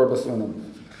 E pluribus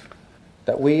unum,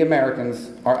 that we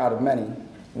Americans are out of many,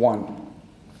 one.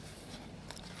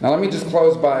 Now let me just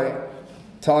close by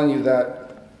telling you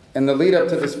that in the lead up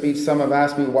to the speech, some have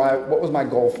asked me what was my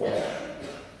goal for it?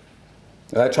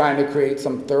 Was I trying to create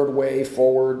some third way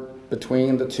forward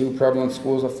between the two prevalent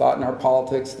schools of thought in our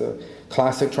politics, the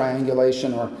classic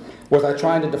triangulation, or was I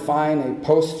trying to define a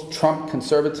post-Trump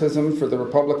conservatism for the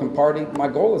Republican Party? My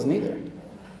goal is neither.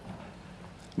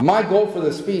 My goal for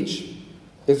the speech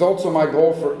is also my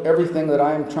goal for everything that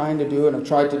I am trying to do and have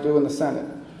tried to do in the Senate.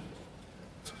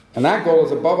 And that goal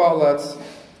is above all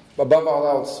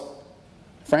else,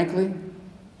 frankly,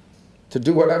 to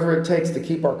do whatever it takes to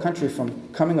keep our country from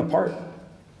coming apart.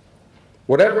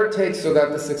 Whatever it takes so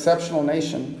that this exceptional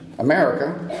nation,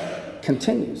 America,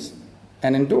 continues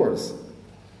and endures,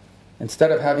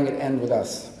 instead of having it end with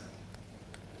us.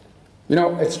 You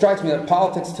know, it strikes me that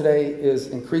politics today is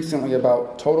increasingly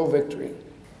about total victory,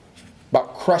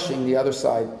 about crushing the other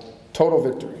side, total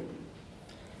victory.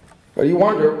 But you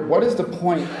wonder, what is the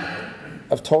point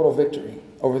of total victory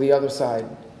over the other side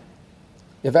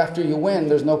if after you win,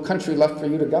 there's no country left for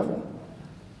you to govern?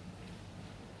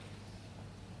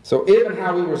 So if and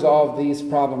how we resolve these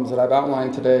problems that I've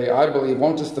outlined today, I believe,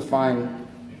 won't just define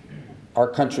our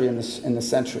country in the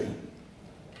century.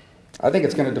 I think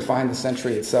it's going to define the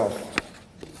century itself.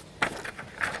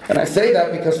 And I say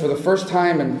that because for the first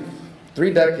time in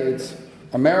 3 decades,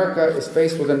 America is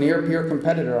faced with a near-peer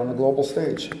competitor on the global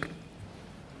stage.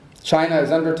 China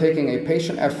is undertaking a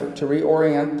patient effort to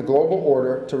reorient the global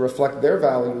order to reflect their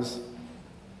values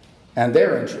and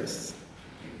their interests,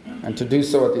 and to do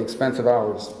so at the expense of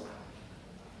ours.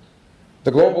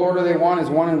 The global order they want is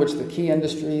one in which the key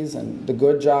industries and the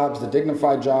good jobs, the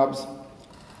dignified jobs,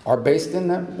 are based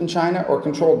in China or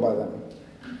controlled by them.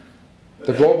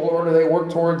 The global order they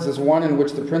work towards is one in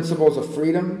which the principles of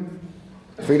freedom,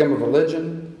 freedom of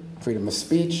religion, freedom of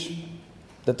speech,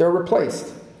 that they're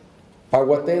replaced by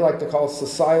what they like to call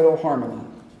societal harmony.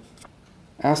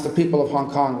 Ask the people of Hong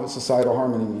Kong what societal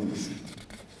harmony means.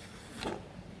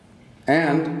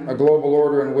 And a global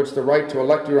order in which the right to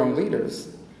elect your own leaders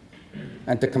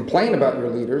and to complain about your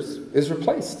leaders is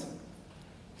replaced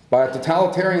by a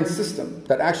totalitarian system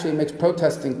that actually makes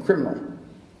protesting criminal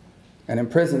and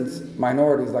imprisons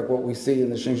minorities like what we see in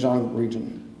the Xinjiang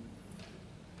region.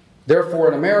 Therefore,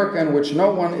 an America in which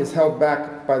no one is held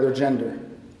back by their gender,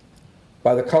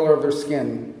 by the color of their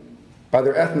skin, by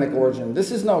their ethnic origin.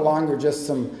 This is no longer just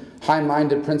some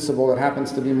high-minded principle that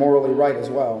happens to be morally right as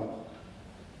well.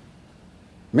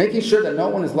 Making sure that no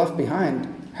one is left behind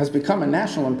has become a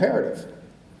national imperative.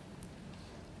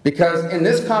 Because in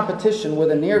this competition with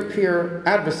a near-peer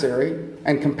adversary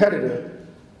and competitor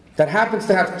that happens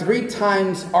to have 3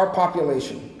 times our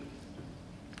population,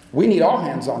 we need all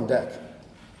hands on deck.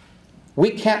 We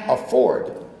can't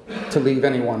afford to leave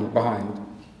anyone behind.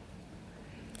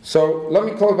 So let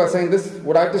me close by saying this,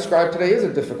 what I've described today is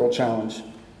a difficult challenge.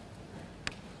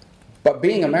 But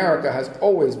being America has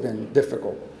always been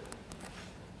difficult.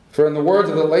 For in the words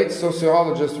of the late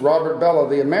sociologist Robert Bellah,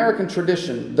 the American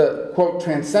tradition, the, quote,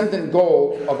 transcendent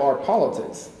goal of our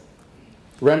politics,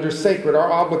 renders sacred our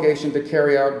obligation to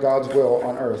carry out God's will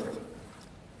on earth.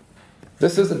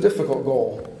 This is a difficult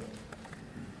goal,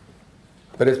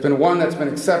 but it's been one that's been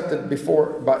accepted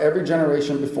by every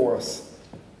generation before us.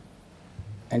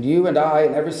 And you and I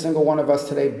and every single one of us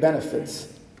today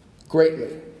benefits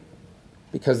greatly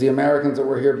because the Americans that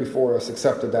were here before us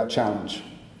accepted that challenge.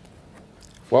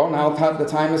 Well, now the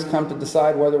time has come to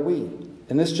decide whether we,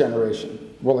 in this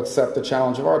generation, will accept the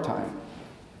challenge of our time.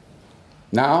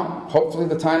 Now, hopefully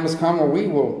the time has come where we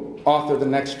will author the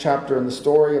next chapter in the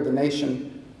story of the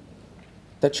nation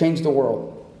that changed the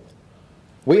world.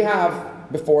 We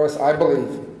have before us, I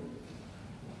believe,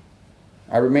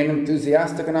 I remain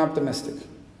enthusiastic and optimistic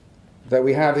that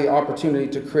we have the opportunity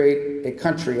to create a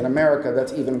country in America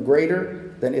that's even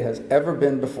greater than it has ever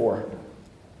been before.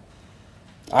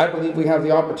 I believe we have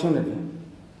the opportunity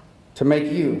to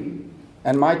make you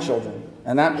and my children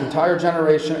and that entire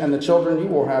generation and the children you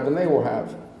will have and they will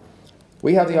have,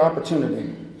 we have the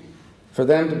opportunity for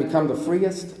them to become the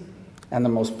freest and the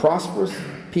most prosperous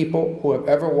people who have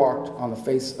ever walked on the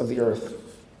face of the earth.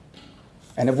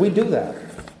 And if we do that,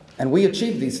 and we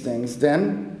achieve these things,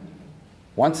 then,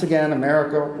 once again,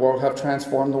 America will have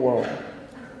transformed the world.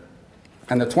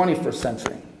 And the 21st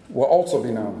century will also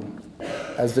be known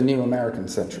as the new American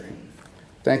century.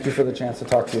 Thank you for the chance to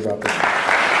talk to you about this.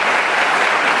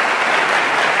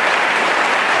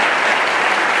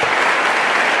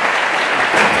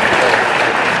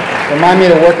 Remind me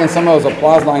to work in some of those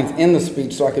applause lines in the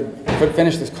speech so I could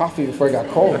finish this coffee before it got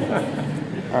cold.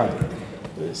 All right.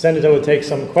 The Senator will take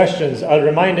some questions. I'll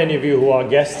remind any of you who are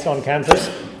guests on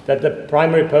campus that the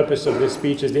primary purpose of this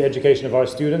speech is the education of our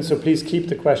students, so please keep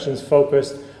the questions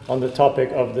focused on the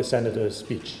topic of the senator's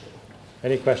speech?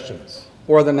 Any questions?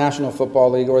 Or the National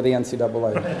Football League or the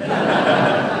NCAA.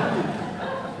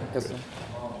 Yes, sir.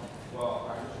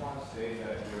 Well, I just want to say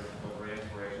that you're a great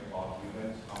inspiration to all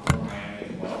Cubans. I'm from Miami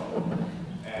as well,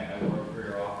 and I work for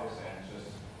your office, and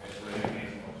it's really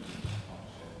amazing what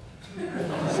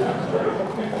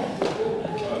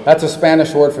you That's a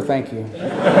Spanish word for thank you.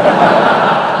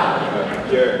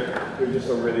 You're just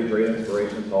a really great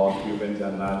inspiration to all Cubans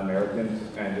and Latin Americans,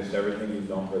 and just everything you've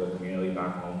done for the community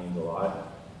back home means a lot.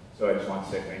 So I just want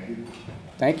to say thank you.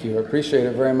 Thank you. I appreciate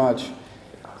it very much.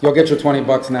 You'll get your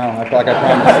 $20 now, like I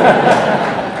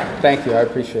promised. Thank you. I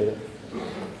appreciate it.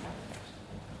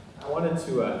 I wanted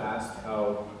to ask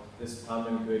how this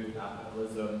common good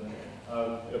capitalism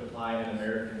could apply in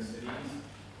American cities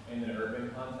in an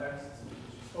urban context. You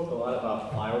spoke a lot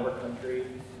about flyover country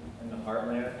and the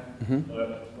heartland,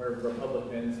 but where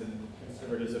Republicans and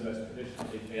conservatism has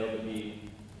traditionally failed to be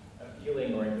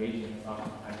appealing or engaging as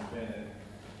oftentimes been in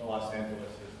the Los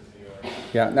Angeles versus New York.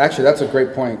 Yeah, actually, that's a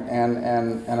great point, and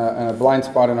a blind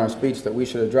spot in our speech that we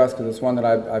should address, because it's one that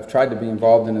I've tried to be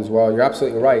involved in as well. You're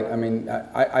absolutely right. I mean,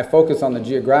 I focus on the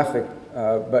geographic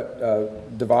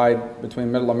divide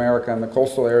between Middle America and the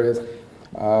coastal areas,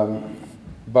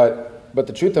 but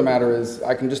the truth of the matter is,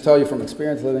 I can just tell you from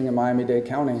experience living in Miami-Dade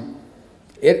County,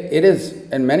 it is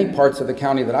in many parts of the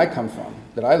county that I come from,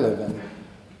 that I live in,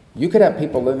 you could have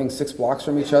people living 6 blocks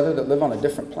from each other that live on a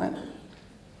different planet.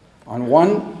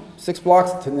 On 6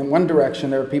 blocks in one direction,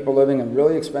 there are people living in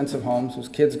really expensive homes whose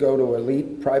kids go to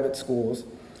elite private schools.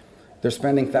 They're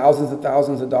spending thousands and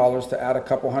thousands of dollars to add a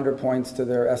couple hundred points to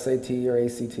their SAT or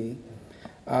ACT.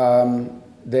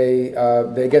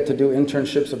 They get to do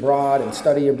internships abroad and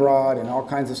study abroad and all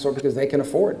kinds of stuff because they can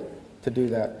afford to do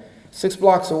that. 6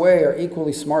 blocks away are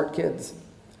equally smart kids,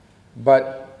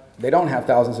 but they don't have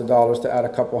thousands of dollars to add a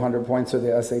couple hundred points to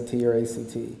the SAT or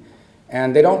ACT.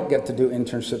 And they don't get to do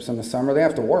internships in the summer. They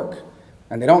have to work,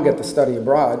 and they don't get to study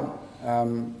abroad.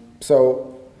 And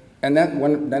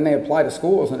then they apply to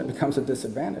schools, and it becomes a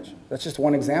disadvantage. That's just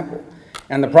one example.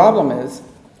 And the problem is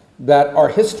that our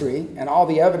history and all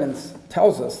the evidence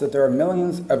tells us that there are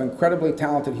millions of incredibly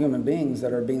talented human beings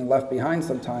that are being left behind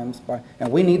sometimes, and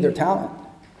we need their talent,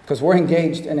 because we're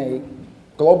engaged in a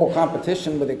global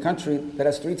competition with a country that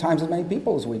has 3 times as many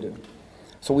people as we do.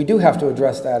 So we do have to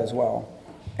address that as well.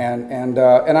 And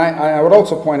I would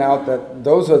also point out that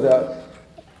those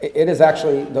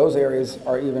areas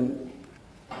are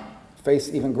face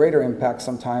even greater impact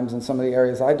sometimes than some of the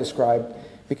areas I described,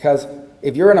 because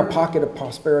if you're in a pocket of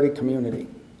prosperity community,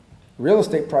 real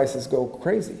estate prices go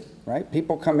crazy, right?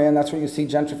 People come in, that's where you see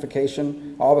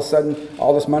gentrification. All of a sudden,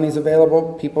 all this money's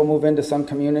available. People move into some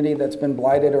community that's been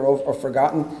blighted or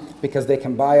forgotten because they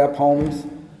can buy up homes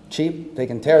cheap. They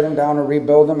can tear them down or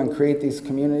rebuild them and create these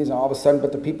communities, and all of a sudden,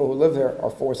 but the people who live there are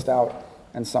forced out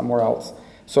and somewhere else.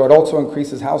 So it also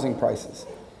increases housing prices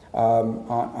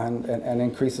and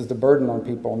increases the burden on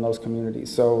people in those communities.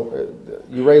 So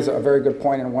you raise a very good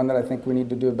point, and one that I think we need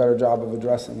to do a better job of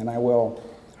addressing, and I will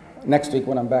next week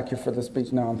when I'm back here for the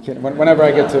speech. No, I'm kidding. Whenever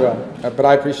I get to but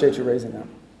I appreciate you raising that.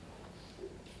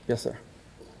 Yes, sir.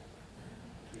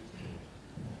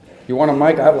 You want a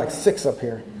mic? I have like 6 up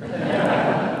here.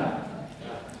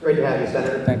 Great to have you,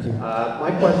 Senator. Thank you.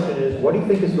 My question is, what do you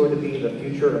think is going to be the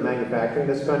future of manufacturing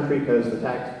in this country? Because the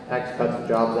Tax Cuts and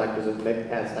Jobs Act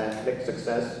has had mixed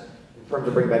success in terms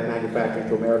of bringing back manufacturing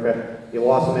to America. You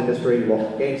lost some industry, you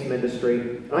gained some industry.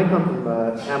 And I come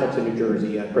from Hamilton, New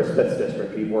Jersey, Chris Pitt's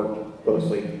district. He worked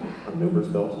closely on numerous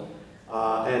bills.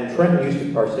 And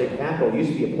Trenton our state capital,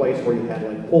 used to be a place where you had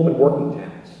like Pullman working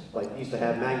towns. Like used to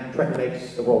have Trenton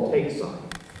Makes the World Take sign.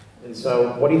 And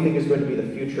so what do you think is going to be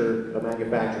the future of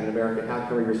manufacturing in America? How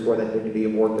can we restore that dignity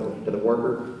of work to the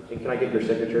worker? And can I get your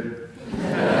signature?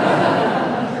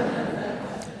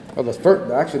 Well, the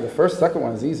second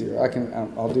one is easier.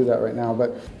 I'll do that right now.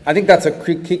 But I think that's a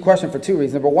key question for 2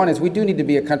 reasons. Number one is we do need to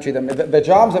be a country that the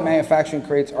jobs that manufacturing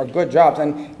creates are good jobs,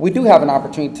 and we do have an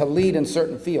opportunity to lead in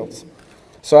certain fields.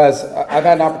 So as I've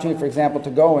had an opportunity, for example, to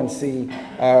go and see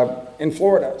in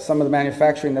Florida some of the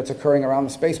manufacturing that's occurring around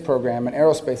the space program and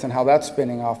aerospace and how that's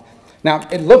spinning off. Now,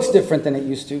 it looks different than it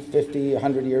used to 50,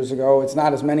 100 years ago. It's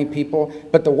not as many people,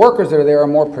 but the workers that are there are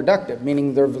more productive,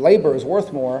 meaning their labor is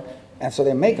worth more, and so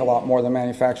they make a lot more than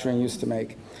manufacturing used to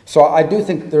make. So I do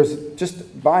think there's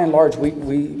just, by and large,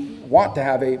 we want to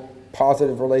have a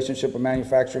positive relationship with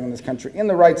manufacturing in this country in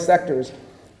the right sectors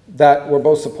that we're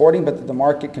both supporting, but that the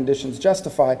market conditions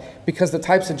justify, because the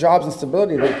types of jobs and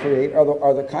stability they create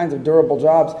are the kinds of durable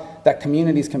jobs that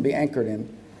communities can be anchored in.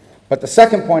 But the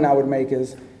second point I would make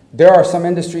is there are some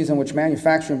industries in which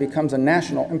manufacturing becomes a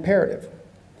national imperative.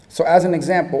 So as an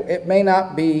example, it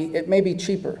may be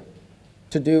cheaper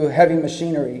to do heavy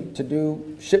machinery, to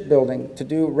do shipbuilding, to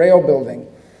do rail building,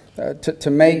 to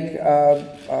make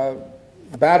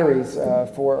batteries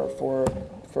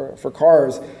for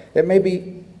cars. It may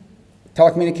be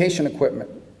telecommunication equipment.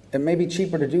 It may be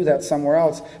cheaper to do that somewhere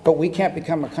else, but we can't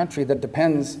become a country that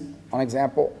depends on,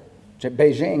 example,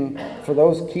 Beijing for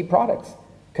those key products.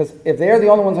 Because if they're the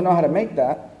only ones that know how to make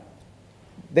that,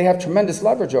 they have tremendous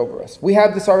leverage over us. We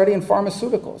have this already in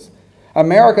pharmaceuticals.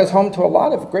 America is home to a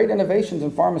lot of great innovations in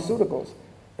pharmaceuticals,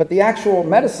 but the actual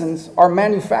medicines are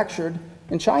manufactured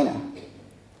in China.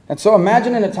 And so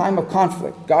imagine in a time of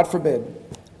conflict, God forbid,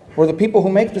 where the people who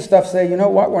make the stuff say, you know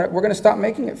what, we're going to stop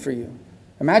making it for you.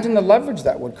 Imagine the leverage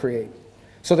that would create.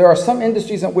 So there are some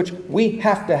industries in which we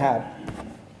have to have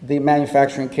the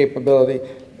manufacturing capability.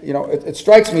 You know, it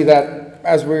strikes me that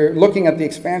as we're looking at the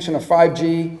expansion of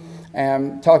 5G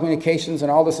and telecommunications and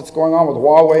all this that's going on with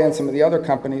Huawei and some of the other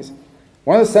companies,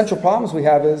 one of the central problems we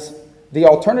have is the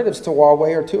alternatives to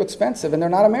Huawei are too expensive and they're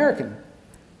not American.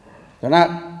 They're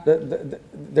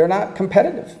not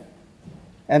competitive.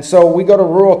 And so we go to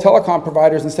rural telecom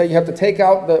providers and say you have to take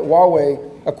out the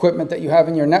Huawei equipment that you have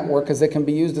in your network because it can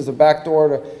be used as a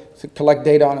backdoor to collect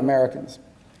data on Americans.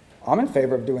 I'm in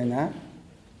favor of doing that.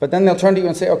 But then they'll turn to you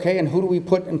and say, okay, and who do we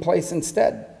put in place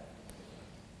instead?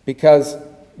 Because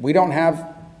we don't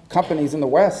have companies in the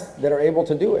West that are able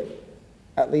to do it,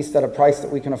 at least at a price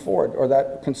that we can afford or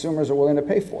that consumers are willing to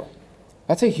pay for.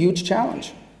 That's a huge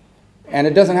challenge. And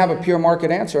it doesn't have a pure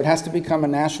market answer. It has to become a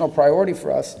national priority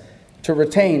for us to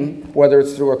retain, whether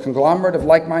it's through a conglomerate of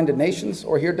like-minded nations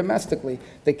or here domestically,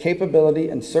 the capability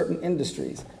in certain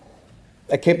industries,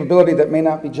 a capability that may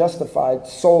not be justified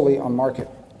solely on market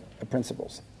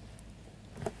principles.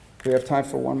 Do we have time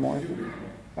for one more?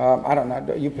 I don't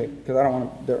know. You pick, because I don't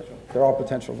want to. They're all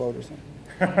potential voters.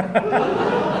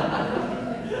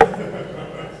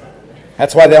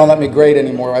 That's why they don't let me grade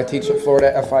anymore. I teach at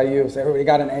Florida FIU, so everybody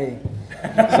got an A.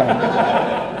 So,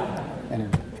 anyway.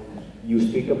 You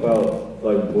speak about the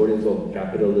importance of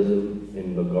capitalism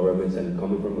in the governments and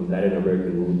coming from Latin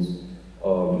American roots.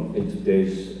 In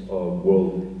today's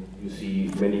world, you see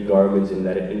many governments in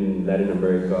Latin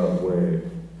America where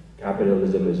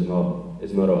capitalism is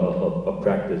not a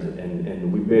practice,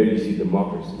 and we barely see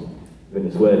democracy.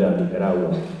 Venezuela,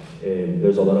 Nicaragua,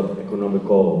 there's a lot of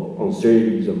economical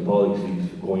uncertainties and policies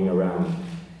going around,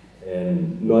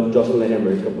 and not just in Latin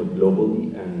America but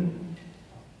globally. And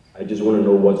I just want to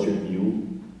know what's your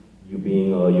view, you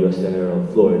being a U.S. Senator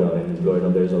of Florida, and in Florida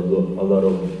there's a lot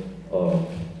of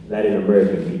Latin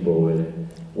American people.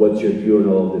 What's your view on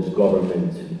all of this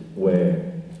government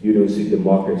where you don't see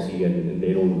democracy and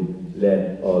they don't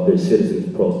let their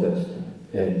citizens protest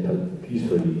and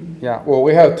peacefully? Yeah, well,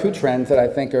 we have two trends that I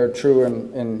think are true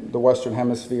in the Western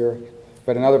Hemisphere,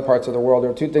 but in other parts of the world,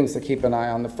 there are two things to keep an eye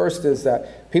on. The first is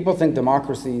that people think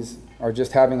democracies are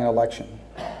just having an election.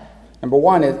 Number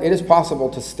one, it is possible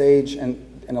to stage an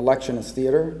election as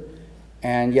theater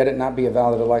and yet it not be a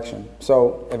valid election.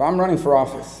 So if I'm running for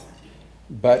office,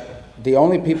 but the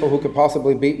only people who could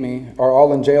possibly beat me are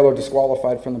all in jail or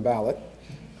disqualified from the ballot,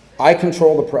 I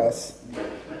control the press,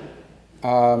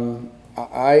 I'm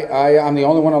the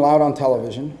only one allowed on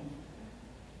television,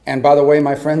 and by the way,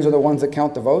 my friends are the ones that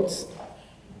count the votes,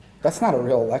 that's not a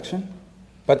real election.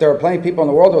 But there are plenty of people in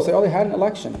the world that will say, oh, they had an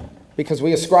election, because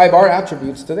we ascribe our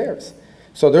attributes to theirs.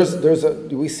 So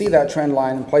we see that trend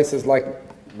line in places like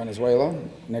Venezuela,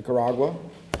 Nicaragua,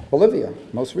 Bolivia,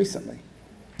 most recently.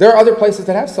 There are other places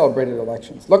that have celebrated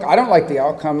elections. Look, I don't like the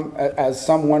outcome as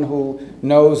someone who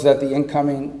knows that the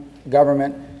incoming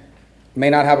government may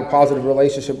not have a positive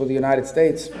relationship with the United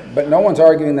States, but no one's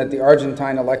arguing that the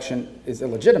Argentine election is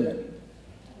illegitimate.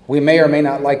 We may or may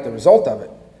not like the result of it,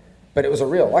 but it was a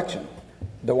real election.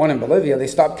 The one in Bolivia, they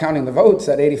stopped counting the votes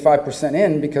at 85%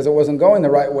 in because it wasn't going the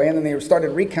right way, and then they started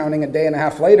recounting a day and a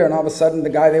half later, and all of a sudden the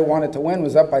guy they wanted to win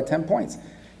was up by 10 points.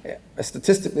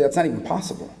 Statistically, that's not even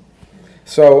possible.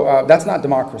 So that's not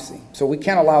democracy. So we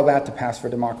can't allow that to pass for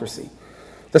democracy.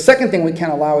 The second thing we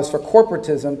can't allow is for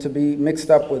corporatism to be mixed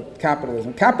up with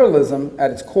capitalism. Capitalism,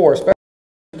 at its core, especially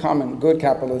common good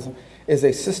capitalism, is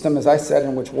a system, as I said,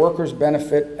 in which workers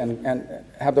benefit and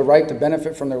have the right to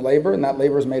benefit from their labor, and that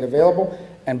labor is made available,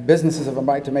 and businesses have a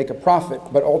right to make a profit,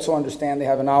 but also understand they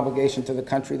have an obligation to the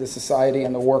country, the society,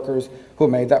 and the workers who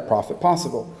made that profit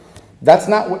possible. That's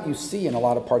not what you see in a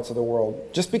lot of parts of the world.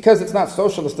 Just because it's not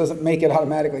socialist doesn't make it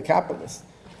automatically capitalist.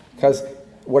 Because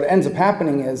what ends up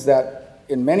happening is that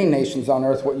in many nations on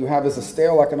earth, what you have is a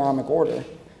stale economic order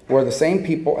where the same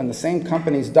people and the same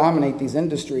companies dominate these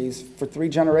industries for 3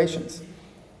 generations.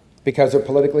 because they're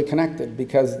politically connected,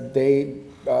 because they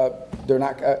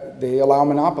allow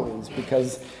monopolies,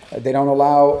 because they don't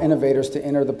allow innovators to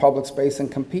enter the public space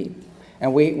and compete.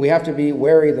 And we have to be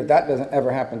wary that that doesn't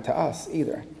ever happen to us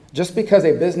either. Just because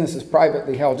a business is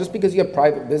privately held, just because you have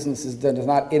private businesses, that does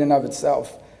not in and of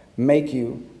itself make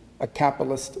you a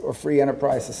capitalist or free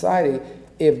enterprise society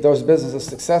if those businesses'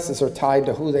 successes are tied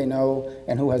to who they know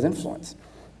and who has influence.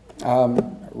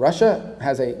 Russia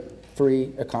has a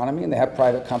free economy, and they have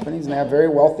private companies, and they have very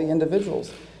wealthy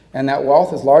individuals. And that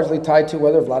wealth is largely tied to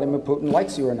whether Vladimir Putin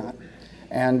likes you or not.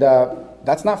 And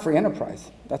that's not free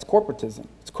enterprise. That's corporatism.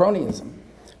 It's cronyism.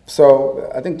 So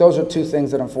I think those are two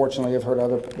things that unfortunately I've heard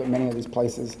many of these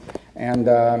places. And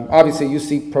obviously you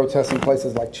see protests in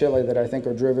places like Chile that I think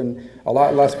are driven a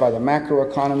lot less by the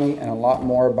macroeconomy and a lot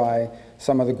more by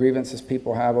some of the grievances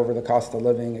people have over the cost of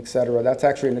living, et cetera. That's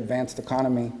actually an advanced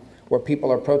economy where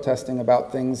people are protesting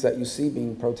about things that you see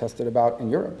being protested about in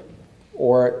Europe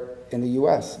or in the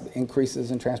US,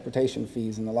 increases in transportation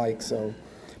fees and the like. So,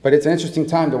 but it's an interesting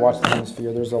time to watch the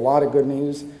hemisphere. There's a lot of good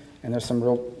news, and there's some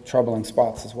real troubling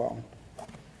spots as well.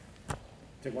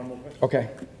 Take one more question. Okay.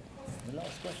 The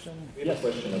last question. We have a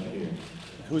question up here.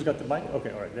 Who's got the mic?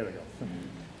 Okay, all right, there we go.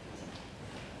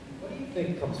 What do you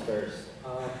think comes first?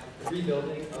 The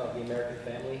rebuilding of the American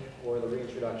family or the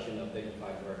reintroduction of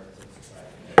dignified work in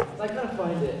society? Because I kind of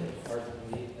find it hard to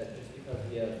believe that just because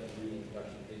we have the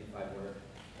reintroduction of dignified work,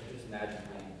 that just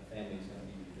magically the family is going to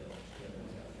be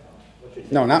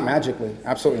rebuilt. No, not magically.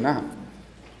 Absolutely not.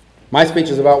 My speech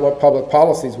is about what public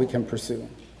policies we can pursue.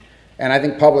 And I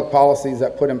think public policies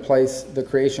that put in place the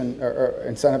creation or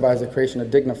incentivize the creation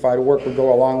of dignified work would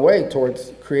go a long way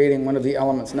towards creating one of the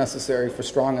elements necessary for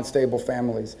strong and stable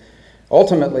families.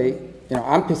 Ultimately,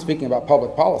 I'm speaking about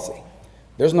public policy.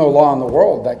 There's no law in the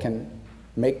world that can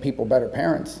make people better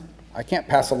parents. I can't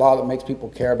pass a law that makes people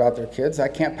care about their kids. I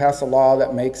can't pass a law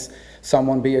that makes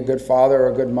someone be a good father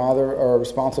or a good mother or a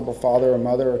responsible father or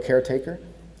mother or caretaker.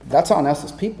 That's on us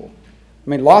as people. I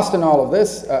mean, lost in all of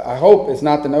this, I hope, is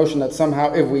not the notion that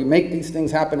somehow if we make these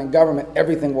things happen in government,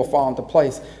 everything will fall into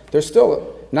place. There's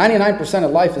still 99% of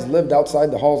life is lived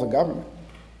outside the halls of government.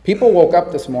 People woke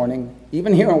up this morning,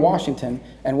 even here in Washington,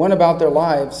 and went about their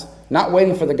lives not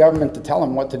waiting for the government to tell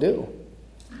them what to do.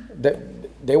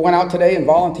 They went out today and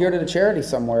volunteered at a charity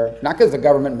somewhere, not because the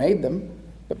government made them,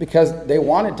 but because they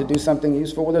wanted to do something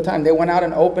useful with their time. They went out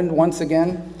and opened once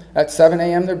again at 7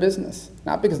 a.m. their business,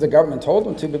 not because the government told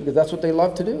them to, but because that's what they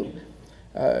love to do.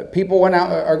 People went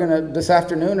out, this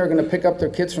afternoon are going to pick up their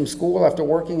kids from school after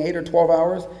working 8 or 12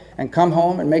 hours and come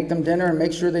home and make them dinner and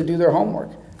make sure they do their homework.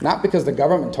 Not because the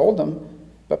government told them,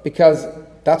 but because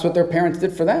that's what their parents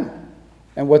did for them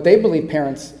and what they believe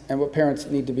parents and what parents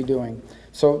need to be doing.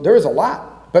 So there is a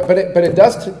lot, but it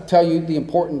does tell you the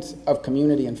importance of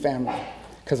community and family,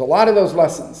 because a lot of those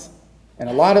lessons and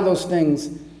a lot of those things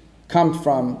come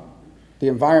from the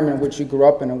environment in which you grew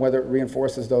up in and whether it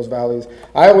reinforces those values.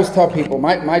 I always tell people,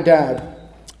 my dad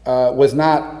was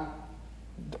not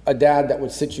a dad that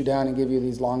would sit you down and give you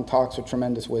these long talks with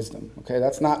tremendous wisdom. Okay,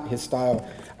 that's not his style.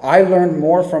 I learned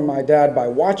more from my dad by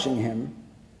watching him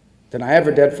than I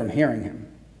ever did from hearing him.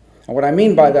 And what I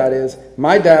mean by that is,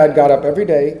 my dad got up every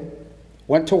day,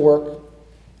 went to work,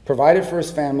 provided for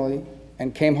his family,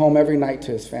 and came home every night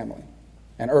to his family,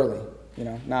 and early.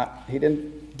 He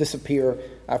didn't disappear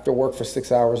after work for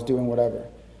 6 hours doing whatever.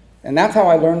 And that's how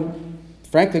I learned,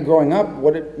 frankly, growing up,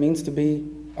 what it means to be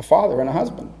a father and a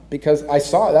husband, because I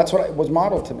saw that's what was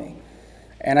modeled to me.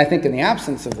 And I think in the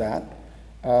absence of that,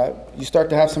 you start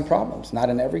to have some problems. Not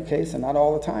in every case and not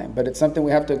all the time, but it's something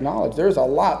we have to acknowledge. There's a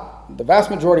lot. The vast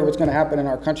majority of what's going to happen in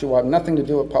our country will have nothing to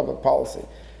do with public policy.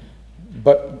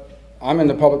 But I'm in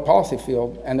the public policy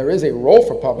field, and there is a role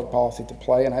for public policy to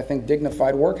play, and I think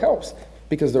dignified work helps.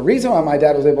 Because the reason why my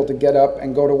dad was able to get up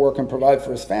and go to work and provide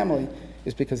for his family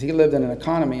is because he lived in an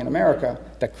economy in America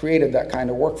that created that kind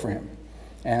of work for him.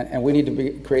 And we need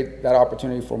to create that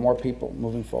opportunity for more people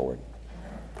moving forward.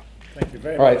 Thank you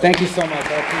very much. All right, thank you so much.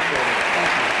 I appreciate it.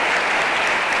 Thank you.